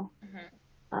 so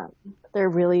they're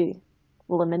really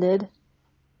limited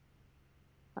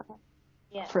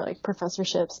for like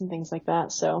professorships and things like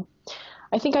that. So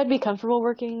I think I'd be comfortable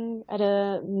working at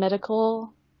a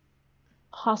medical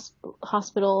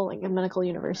hospital, like a medical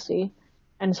university,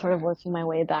 and sort of working my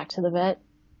way back to the vet.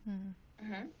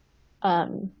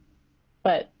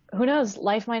 But who knows?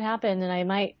 Life might happen, and I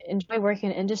might enjoy working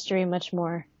in industry much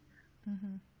more.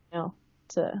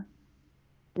 To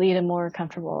lead a more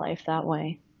comfortable life that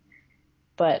way.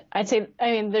 But I'd say,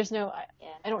 I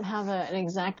don't have an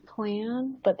exact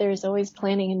plan, but there's always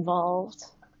planning involved,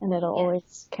 and it'll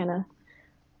always kind of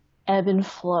ebb and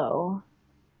flow.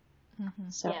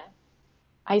 So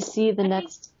I see the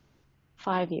next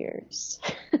 5 years.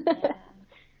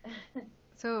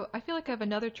 So I feel like I have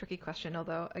another tricky question,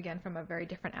 although again from a very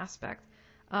different aspect.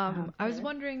 I was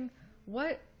wondering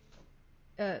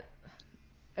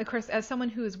of course, as someone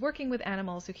who is working with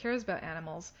animals, who cares about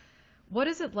animals, what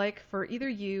is it like for either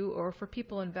you or for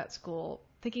people in vet school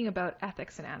thinking about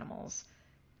ethics in animals?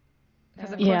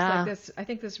 Because of course, like this, I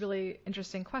think this really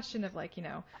interesting question of like,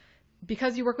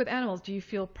 because you work with animals, do you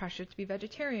feel pressured to be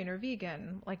vegetarian or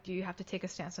vegan? Like, do you have to take a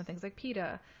stance on things like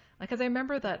PETA? Like, because I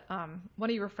remember that one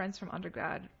of your friends from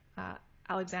undergrad,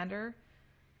 Alexander,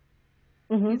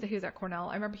 he was at Cornell.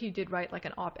 I remember he did write like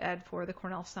an op-ed for the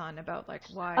Cornell Sun about like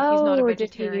why he's not a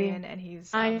vegetarian and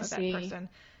he's a vet person.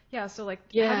 Yeah, so like,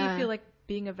 how do you feel like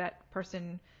being a vet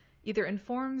person either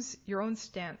informs your own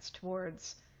stance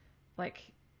towards like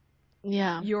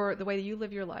the way that you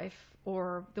live your life,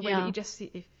 or the way that you just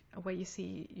see way you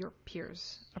see your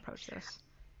peers approach this?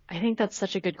 I think that's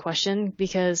such a good question,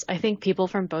 because I think people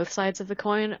from both sides of the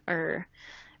coin are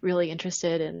really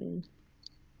interested in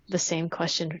the same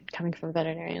question coming from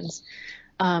veterinarians.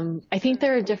 I think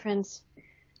there are different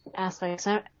aspects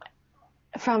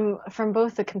from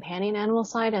both the companion animal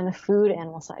side and the food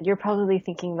animal side. You're probably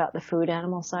thinking about the food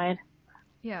animal side.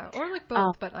 Yeah, or like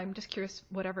both, but I'm just curious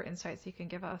whatever insights you can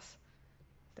give us.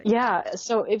 Yeah,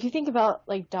 so if you think about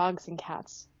like dogs and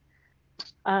cats,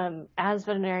 as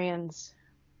veterinarians,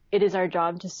 it is our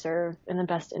job to serve in the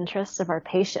best interests of our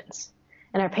patients.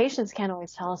 And our patients can't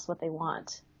always tell us what they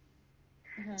want.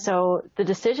 So the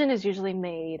decision is usually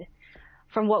made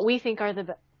from what we think are are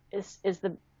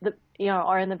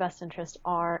in the best interest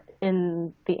are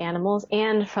in the animals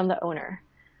and from the owner.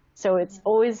 So it's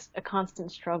always a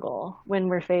constant struggle when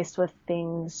we're faced with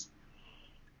things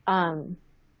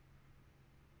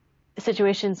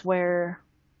situations where,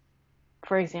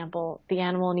 for example, the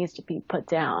animal needs to be put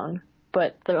down,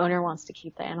 but the owner wants to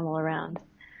keep the animal around.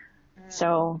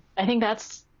 So I think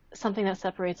that's something that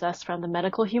separates us from the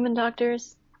medical human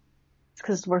doctors,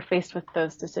 because we're faced with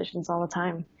those decisions all the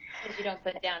time. Because you don't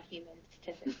put down humans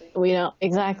typically. We don't,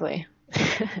 exactly.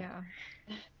 Yeah.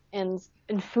 And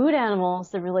in food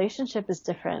animals, the relationship is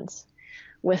different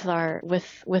with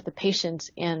the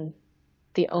patient and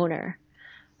the owner,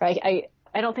 right?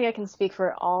 I don't think I can speak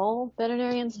for all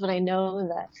veterinarians, but I know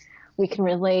that we can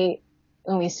relate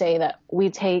when we say that we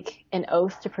take an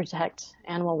oath to protect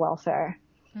animal welfare,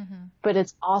 but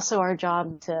it's also our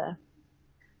job to,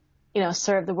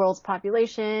 serve the world's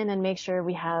population and make sure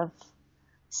we have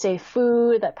safe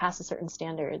food that passes certain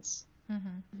standards.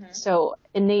 So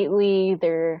innately,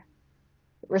 they're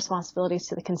responsibilities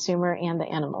to the consumer and the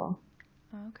animal.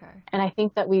 Okay. And I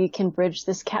think that we can bridge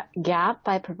this gap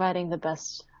by providing the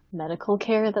best medical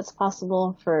care that's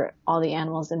possible for all the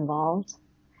animals involved.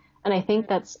 And I think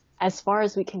that's as far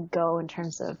as we can go in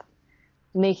terms of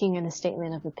making a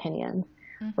statement of opinion,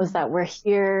 was that we're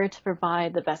here to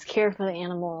provide the best care for the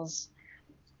animals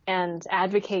and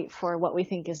advocate for what we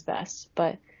think is best.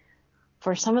 But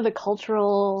for some of the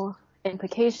cultural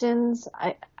implications,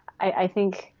 I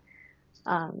think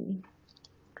I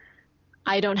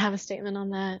don't have a statement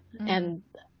on that, and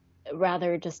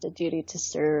rather just a duty to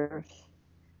serve,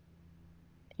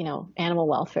 animal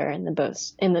welfare in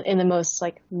the most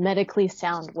like medically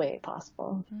sound way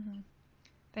possible.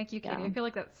 Thank you, Katie. Yeah. I feel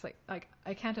like that's like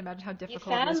I can't imagine how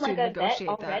difficult it is to negotiate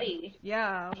that. Already.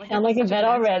 Yeah. Like sound like a vet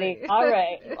already. All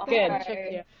right. Good.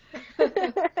 I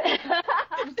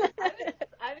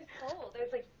was told. I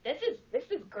was like, this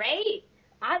is great.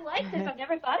 I like this. I've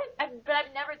never thought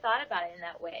about it in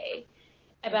that way,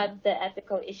 about the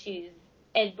ethical issues,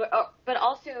 but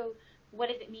also, what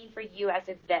does it mean for you as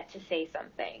a vet to say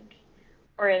something,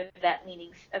 or a vet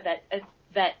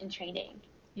in training?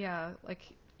 Yeah, like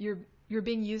you're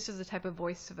being used as a type of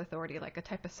voice of authority, like a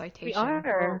type of citation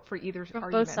for either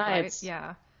argument, both sides. Right?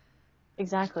 Yeah.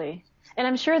 Exactly. And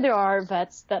I'm sure there are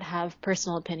vets that have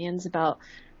personal opinions about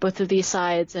both of these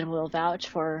sides and will vouch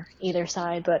for either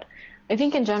side, but I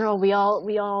think in general we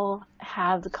all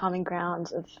have the common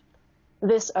ground of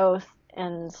this oath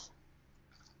and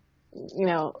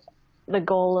the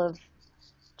goal of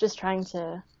just trying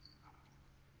to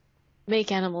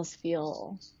make animals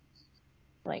feel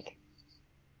like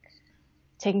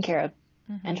taken care of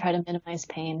and try to minimize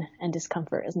pain and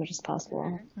discomfort as much as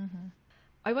possible.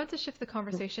 I want to shift the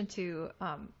conversation to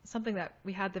something that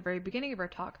we had at the very beginning of our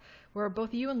talk, where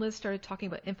both you and Liz started talking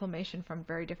about inflammation from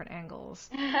very different angles.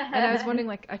 And I was wondering,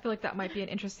 I feel like that might be an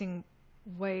interesting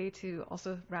way to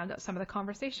also round out some of the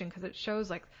conversation, because it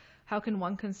shows how can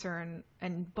one concern,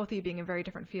 and both of you being in very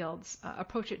different fields,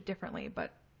 approach it differently.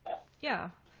 But yeah.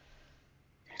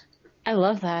 I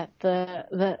love that.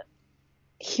 The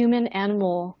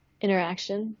human-animal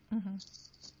interaction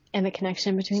and the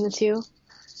connection between the two.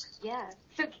 Yeah.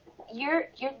 So you're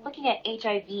looking at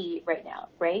HIV right now,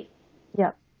 right?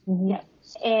 Yep. Yeah.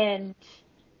 And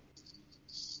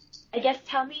I guess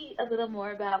tell me a little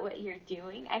more about what you're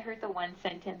doing. I heard the one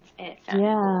sentence and it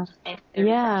sounded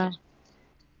cool.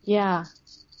 Yeah.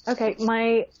 Okay.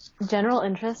 My general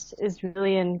interest is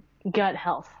really in gut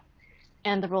health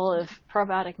and the role of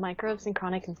probiotic microbes in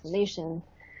chronic inflammation.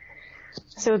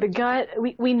 So the gut,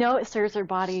 we know it serves our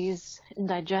bodies in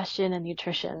digestion and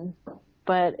nutrition,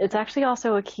 but it's actually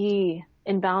also a key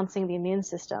in balancing the immune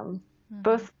system,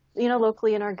 both,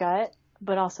 locally in our gut,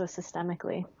 but also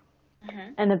systemically.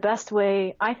 And the best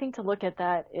way, I think, to look at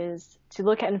that is to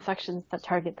look at infections that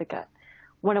target the gut,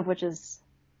 one of which is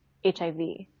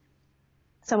HIV.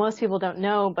 So most people don't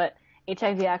know, but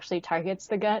HIV actually targets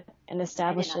the gut and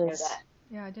establishes... I did not know that.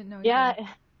 Yeah, I didn't know. Yeah,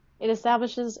 it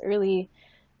establishes early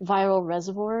viral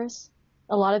reservoirs.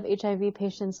 A lot of HIV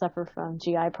patients suffer from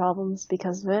GI problems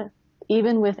because of it.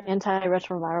 Even with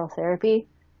antiretroviral therapy,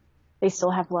 they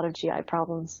still have a lot of GI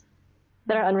problems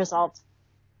that are unresolved.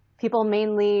 People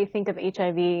mainly think of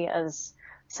HIV as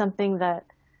something that,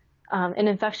 an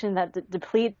infection that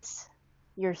depletes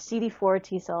your CD4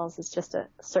 T cells. Is just a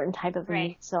certain type of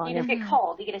immune cell. You just get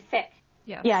cold. You get sick.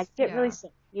 Yes. Yeah, you get really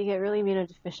sick. You get really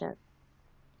immunodeficient.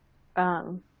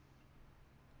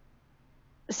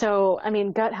 So,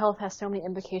 gut health has so many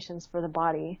implications for the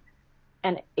body,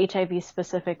 and HIV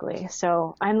specifically.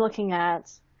 So I'm looking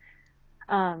at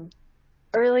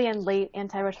early and late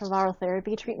antiretroviral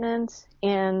therapy treatment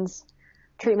and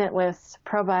treatment with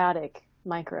probiotic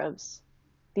microbes.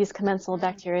 These commensal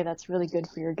bacteria that's really good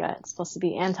for your gut. It's supposed to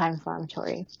be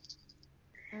anti-inflammatory.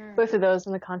 both of those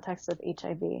in the context of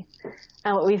HIV.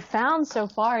 And what we've found so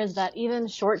far is that even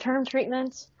short-term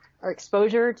treatment or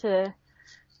exposure to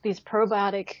these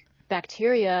probiotic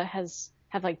bacteria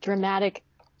have like dramatic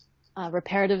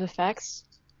reparative effects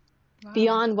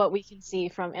beyond what we can see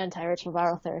from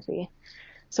antiretroviral therapy.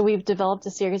 So we've developed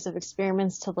a series of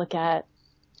experiments to look at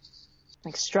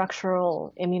like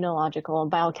structural, immunological, and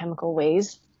biochemical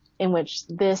ways in which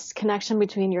this connection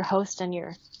between your host and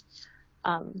your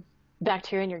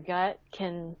bacteria in your gut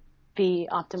can be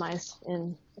optimized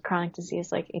in a chronic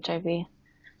disease like HIV.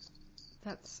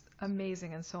 That's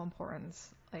amazing and so important.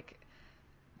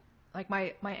 Like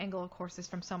my angle, of course, is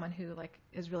from someone who like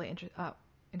is really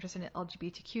interested in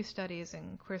LGBTQ studies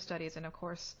and queer studies, and of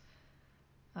course,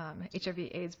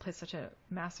 HIV/AIDS plays such a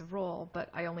massive role. But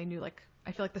I only knew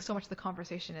I feel like so much of the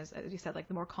conversation is, as you said, like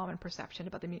the more common perception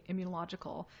about the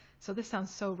immunological. So this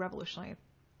sounds so revolutionary.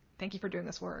 Thank you for doing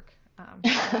this work.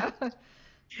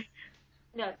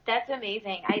 No, that's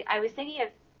amazing. I was thinking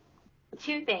of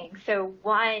two things. So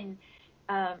one,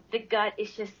 the gut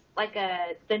is just like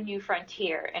the new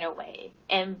frontier in a way,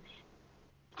 and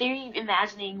they're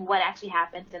imagining what actually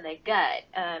happens in the gut.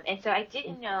 And so I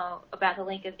didn't know about the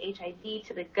link of HIV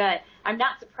to the gut. I'm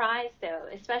not surprised though,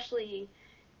 especially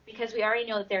because we already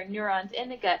know that there are neurons in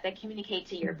the gut that communicate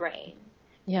to your brain,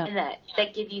 and that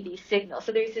give you these signals.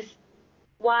 So there's this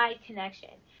wide connection.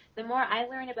 The more I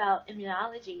learn about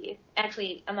immunology,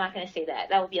 actually, I'm not going to say that.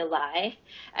 That would be a lie.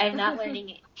 I'm not learning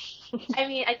it. I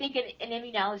mean, I think an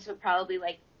immunologist would probably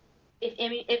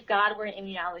if God were an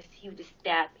immunologist, he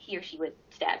or she would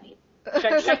stab me.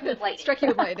 Strike me with lightning. Strike you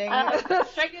with lightning.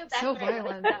 Strike me with so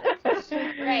violent.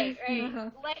 Right.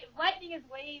 Lightning is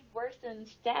way worse than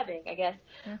stabbing, I guess.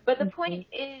 But the point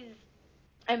is,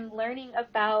 I'm learning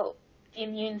about the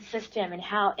immune system and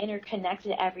how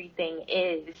interconnected everything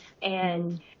is.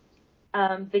 And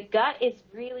the gut is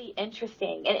really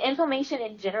interesting. And inflammation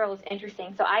in general is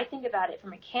interesting. So I think about it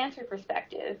from a cancer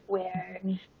perspective, where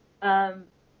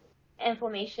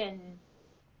inflammation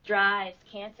drives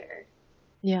cancer.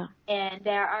 Yeah. And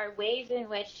there are ways in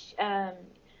which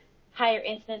higher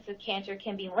incidence of cancer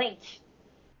can be linked.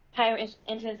 Higher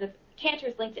incidence of cancer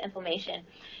is linked to inflammation.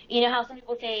 You know how some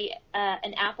people say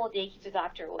an apple a day keeps a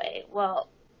doctor away? Well,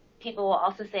 people will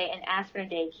also say an aspirin a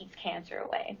day keeps cancer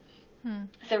away.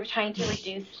 So we're trying to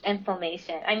reduce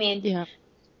inflammation. I mean,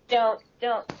 don't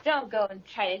go and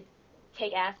try to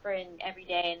take aspirin every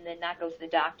day and then not go to the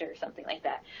doctor or something like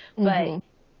that.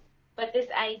 But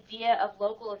this idea of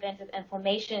local events of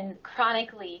inflammation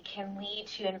chronically can lead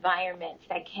to environments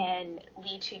that can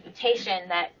lead to mutation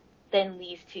that then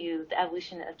leads to the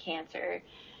evolution of cancer.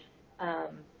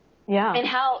 And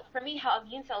how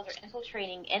immune cells are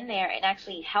infiltrating in there and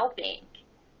actually helping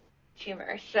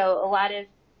tumors. So a lot of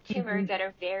tumors that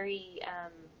are very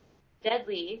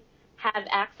deadly have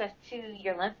access to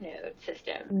your lymph node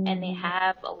system, and they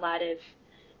have a lot of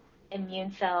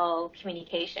immune cell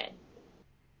communication.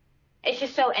 It's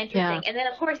just so interesting. And then,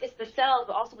 of course, it's the cells,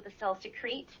 but also what the cells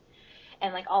secrete,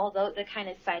 and like all the kind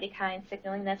of cytokine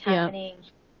signaling that's happening.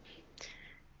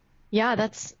 I'm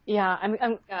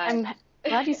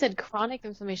glad you said chronic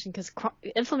inflammation, because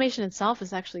inflammation itself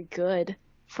is actually good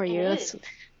for you. It's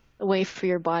a way for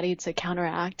your body to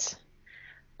counteract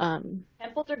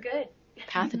Pimples are good.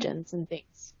 pathogens and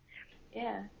things.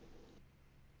 I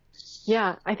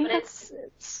think it's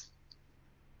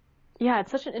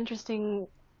such an interesting.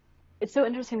 It's so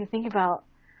interesting to think about,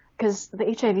 because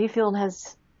the HIV field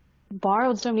has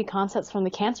borrowed so many concepts from the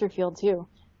cancer field too.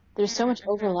 There's so much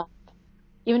overlap,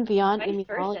 even beyond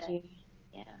immunology.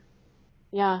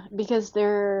 Because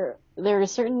there are a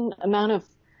certain amount of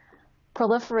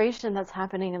proliferation that's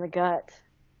happening in the gut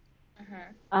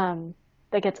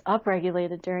that gets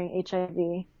upregulated during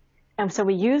HIV. And so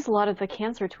we use a lot of the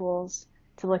cancer tools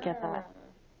to look at that.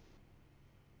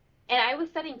 And I was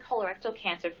studying colorectal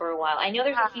cancer for a while. I know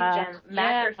there's a huge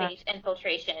macrophage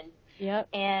infiltration.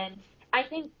 And I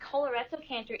think colorectal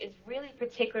cancer is really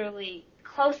particularly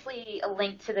closely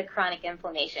linked to the chronic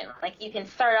inflammation. Like you can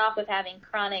start off with having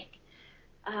chronic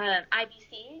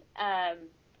IBC,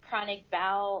 chronic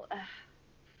bowel.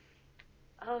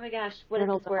 Oh my gosh, what is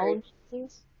this word?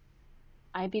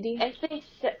 IBD? I think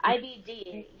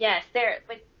IBD. Yes, there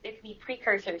can be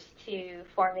precursors to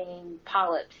forming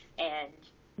polyps and.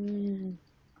 Oh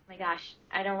my gosh,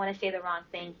 I don't want to say the wrong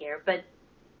thing here, but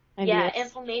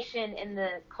inflammation in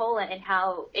the colon and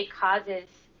how it causes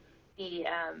the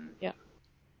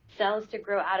cells to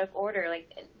grow out of order,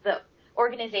 like the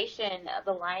organization of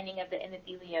the lining of the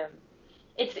endothelium.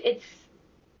 It's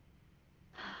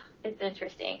It's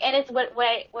interesting, and it's what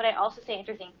I also say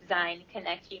interesting. Design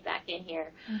connects you back in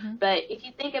here, but if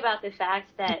you think about the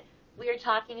fact that we are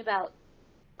talking about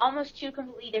almost two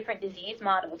completely different disease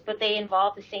models, but they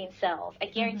involve the same cells. I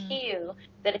guarantee you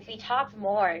that if we talked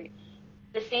more,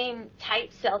 the same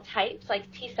cell types,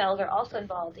 like T cells, are also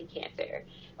involved in cancer,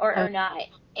 or not.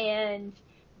 And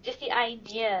just the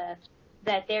idea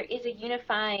that there is a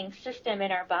unifying system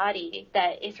in our body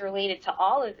that is related to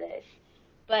all of this,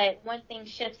 but one thing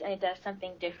shifts and it does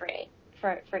something different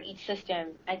for each system,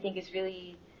 I think is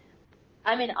really,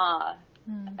 I'm in awe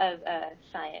of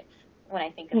science when I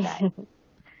think of that.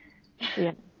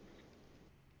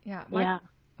 Yeah.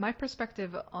 My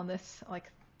perspective on this,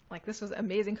 like this was an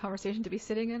amazing conversation to be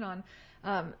sitting in on,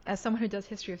 as someone who does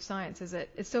history of science, is that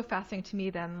it's so fascinating to me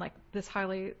then, like this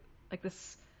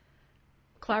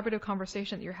collaborative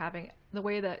conversation that you're having, the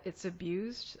way that it's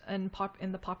abused in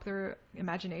the popular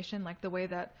imagination, like the way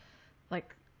that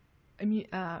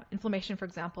inflammation, for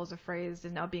example, as a phrase,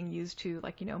 is now being used to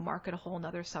market a whole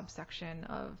another subsection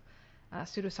of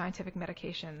pseudoscientific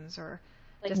medications, or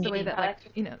just the way that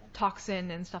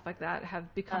toxin and stuff like that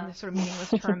have become this sort of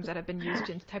meaningless terms that have been used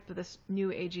in type of this new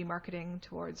agey marketing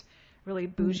towards really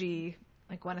bougie,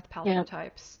 like Gwyneth Paltrow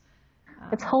types.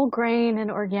 It's whole grain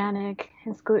and organic.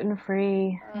 It's gluten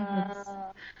free.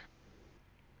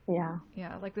 Yeah.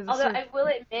 Like there's although I will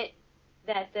admit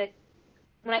that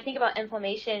when I think about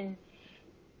inflammation,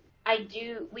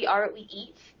 we are what we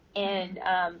eat. And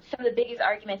some of the biggest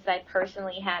arguments that I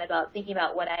personally had about thinking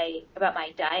about about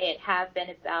my diet have been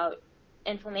about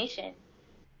inflammation,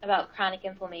 about chronic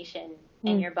inflammation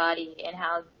in your body, and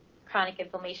how chronic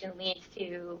inflammation leads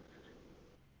to,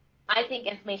 I think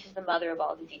inflammation is the mother of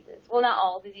all diseases. Well, not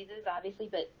all diseases, obviously,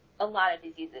 but a lot of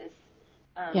diseases.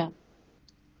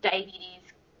 Diabetes,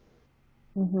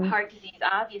 heart disease,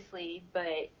 obviously,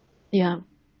 but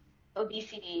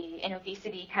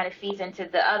obesity kind of feeds into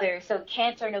the other. So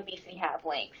cancer and obesity have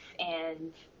links,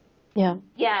 and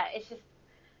it's just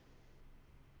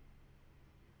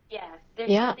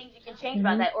there's some things you can change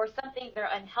about that, or some things that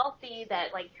are unhealthy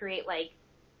that create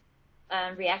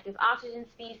reactive oxygen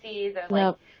species,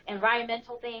 or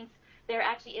environmental things. There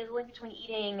actually is a link between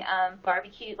eating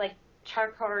barbecue,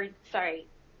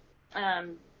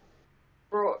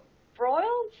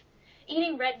 broiled,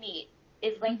 eating red meat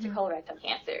is linked to colorectal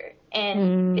cancer,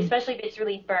 and especially if it's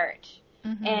really burnt.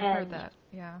 And I've heard that.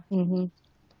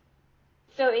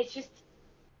 So it's just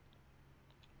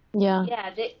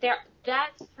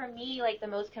that's for me the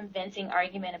most convincing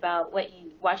argument about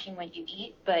watching what you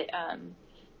eat. But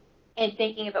and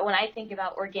thinking about, when I think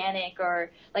about organic,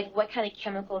 or what kind of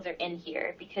chemicals are in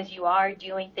here, because you are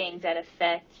doing things that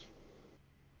affect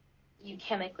you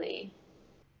chemically.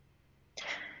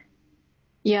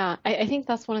 Yeah, I think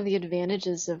that's one of the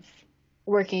advantages of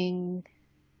working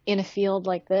in a field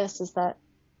like this, is that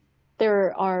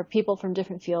there are people from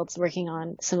different fields working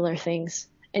on similar things,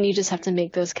 and you just have to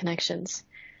make those connections.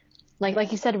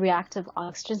 Like you said, reactive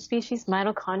oxygen species,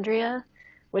 mitochondria,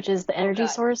 which is the energy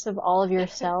source of all of your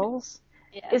cells,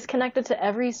 is connected to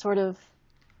every sort of,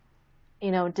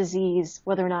 disease,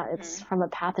 whether or not it's from a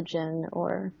pathogen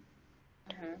or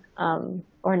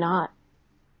not.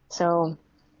 So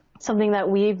something that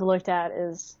we've looked at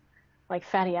is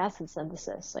fatty acid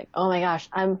synthesis. Oh my gosh,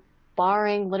 I'm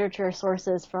borrowing literature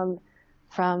sources from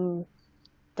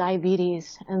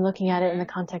diabetes and looking at it in the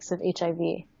context of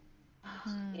HIV.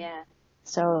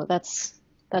 So that's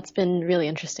been really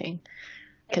interesting.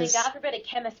 I mean, God forbid a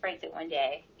chemist writes it one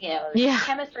day. The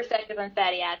chemist perspective on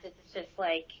fatty acids is just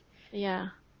playing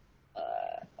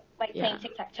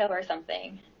tic-tac-toe or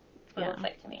something. That's what it looks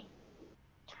like to me.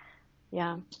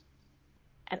 Yeah.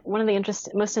 And one of the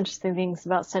most interesting things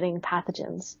about studying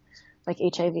pathogens like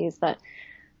HIV is that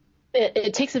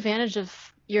it takes advantage of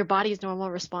your body's normal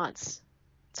response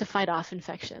to fight off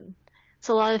infection.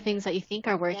 So a lot of things that you think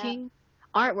are working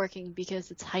aren't working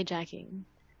because it's hijacking.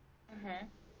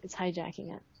 It's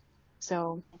hijacking it.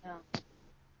 So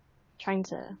trying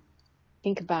to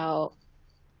think about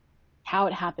how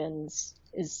it happens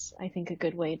is, I think, a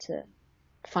good way to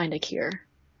find a cure.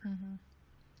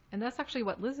 And that's actually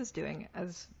what Liz is doing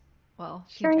as well.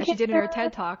 She did in her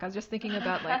TED Talk. I was just thinking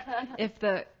about if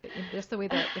the way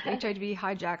that if HIV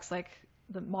hijacks,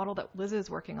 the model that Liz is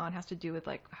working on has to do with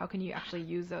how can you actually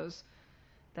use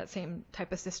that same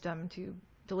type of system to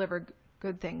deliver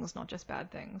good things, not just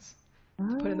bad things.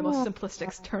 To put it in the most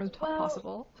simplistic terms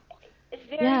possible. It's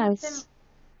very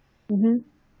simple.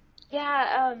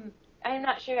 I'm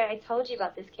not sure I told you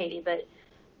about this, Katie, but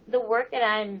the work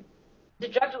that the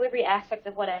drug delivery aspect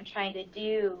of what I'm trying to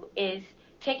do is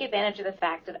take advantage of the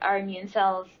fact that our immune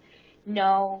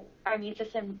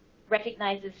system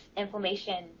recognizes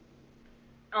inflammation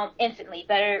instantly,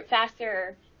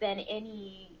 faster than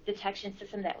any detection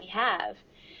system that we have.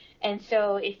 And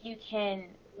so if you can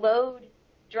load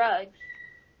drugs,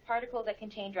 particles that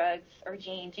contain drugs or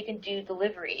genes, you can do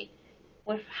delivery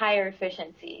with higher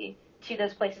efficiency to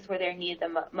those places where they're needed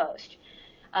the most.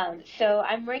 So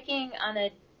I'm working on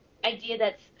an idea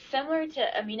that's similar to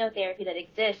immunotherapy that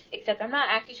exists, except I'm not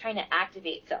actually trying to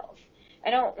activate cells. I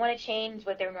don't want to change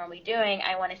what they're normally doing.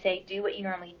 I want to say, do what you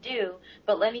normally do,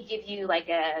 but let me give you like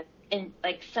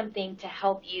something to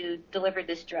help you deliver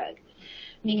this drug.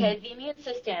 Because the immune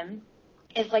system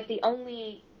is like the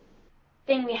only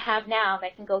thing we have now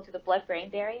that can go through the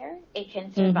blood-brain barrier. It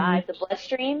can survive the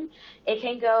bloodstream. It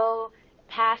can go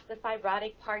past the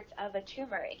fibrotic parts of a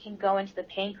tumor. It can go into the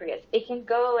pancreas. It can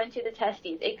go into the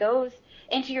testes. It goes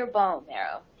into your bone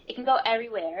marrow. It can go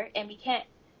everywhere, and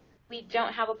we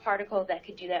don't have a particle that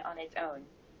could do that on its own.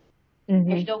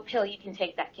 There's no pill you can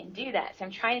take that can do that. So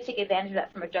I'm trying to take advantage of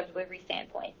that from a drug delivery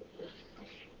standpoint.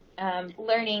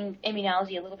 Learning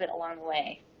immunology a little bit along the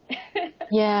way.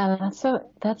 Yeah,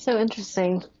 that's so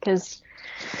interesting, because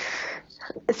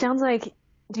it sounds like,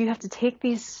 do you have to take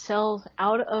these cells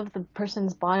out of the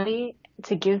person's body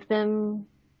to give them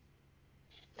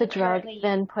the drug,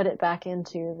 then put it back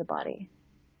into the body?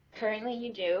 Currently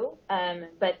you do,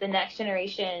 but the next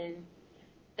generation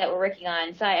that we're working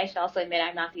on, so I should also admit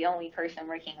I'm not the only person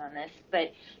working on this,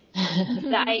 but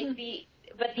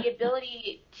the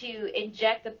ability to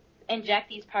inject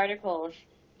these particles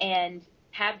and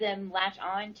have them latch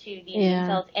on to the immune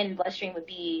cells in the bloodstream would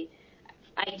be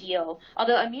ideal.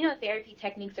 Although immunotherapy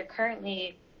techniques are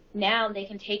currently, now they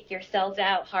can take your cells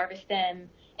out, harvest them,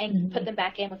 and put them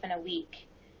back in within a week.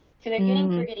 So they're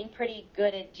getting pretty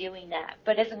good at doing that,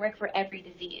 but it doesn't work for every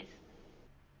disease.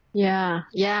 Yeah.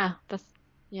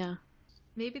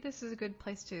 Maybe this is a good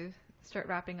place to start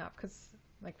wrapping up, because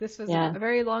this was a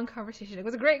very long conversation. It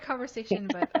was a great conversation,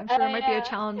 but I'm sure it might be a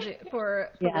challenge for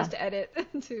us to edit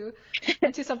into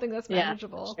something that's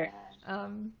manageable. Sure.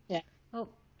 Well,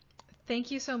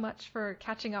 thank you so much for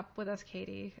catching up with us,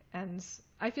 Katie. And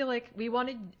I feel like we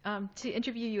wanted to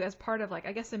interview you as part of, I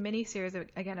guess, a mini-series, of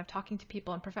talking to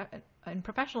people in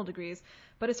professional degrees.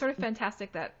 But it's sort of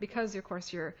fantastic that because, of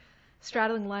course, you're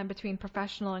straddling the line between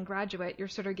professional and graduate, you're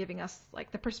sort of giving us,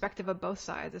 the perspective of both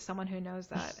sides as someone who knows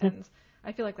that. And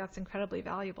I feel like that's incredibly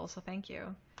valuable, so thank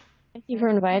you. Thank you for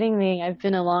inviting me. I've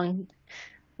been a long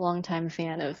time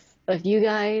fan of you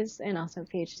guys and also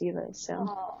PhD Liz.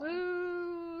 So.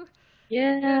 Woo!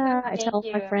 Yeah, I tell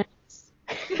my friends.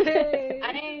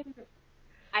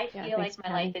 I feel like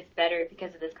my life is better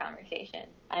because of this conversation.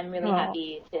 I'm really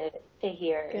happy to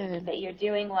hear that you're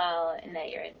doing well and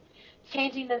that you're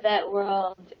changing the vet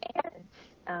world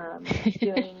and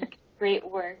doing great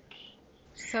work.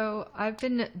 So I've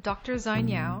been Dr.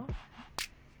 Zainyao.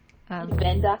 You've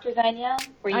been Dr. Zainyao?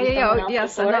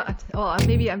 Yes.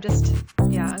 Maybe I'm just,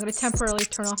 I'm going to temporarily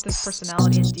turn off this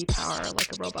personality and depower like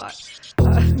a robot.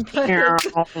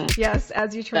 Yes,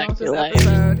 as you turn off this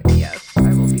episode, yes, I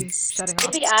will be shutting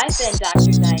off. Maybe I've been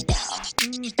Dr.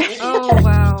 Zainyao. Oh,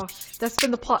 wow. That's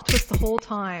been the plot twist the whole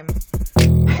time. This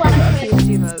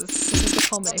is the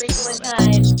culmination of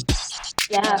it.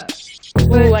 Yeah.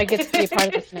 Ooh, I get to be a part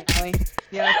of this finale.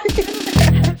 Yes.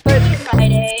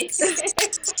 Friday.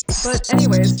 But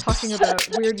anyways, talking about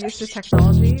weird use of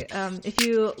technology, if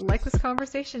you like this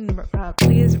conversation,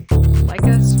 please like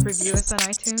us, review us on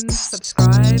iTunes,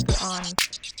 subscribe on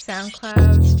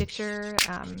SoundCloud, Stitcher,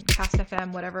 Cast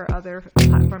FM, whatever other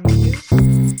platform you use.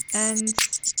 And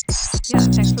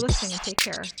thanks for listening and take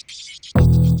care.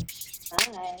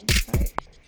 Bye. Bye.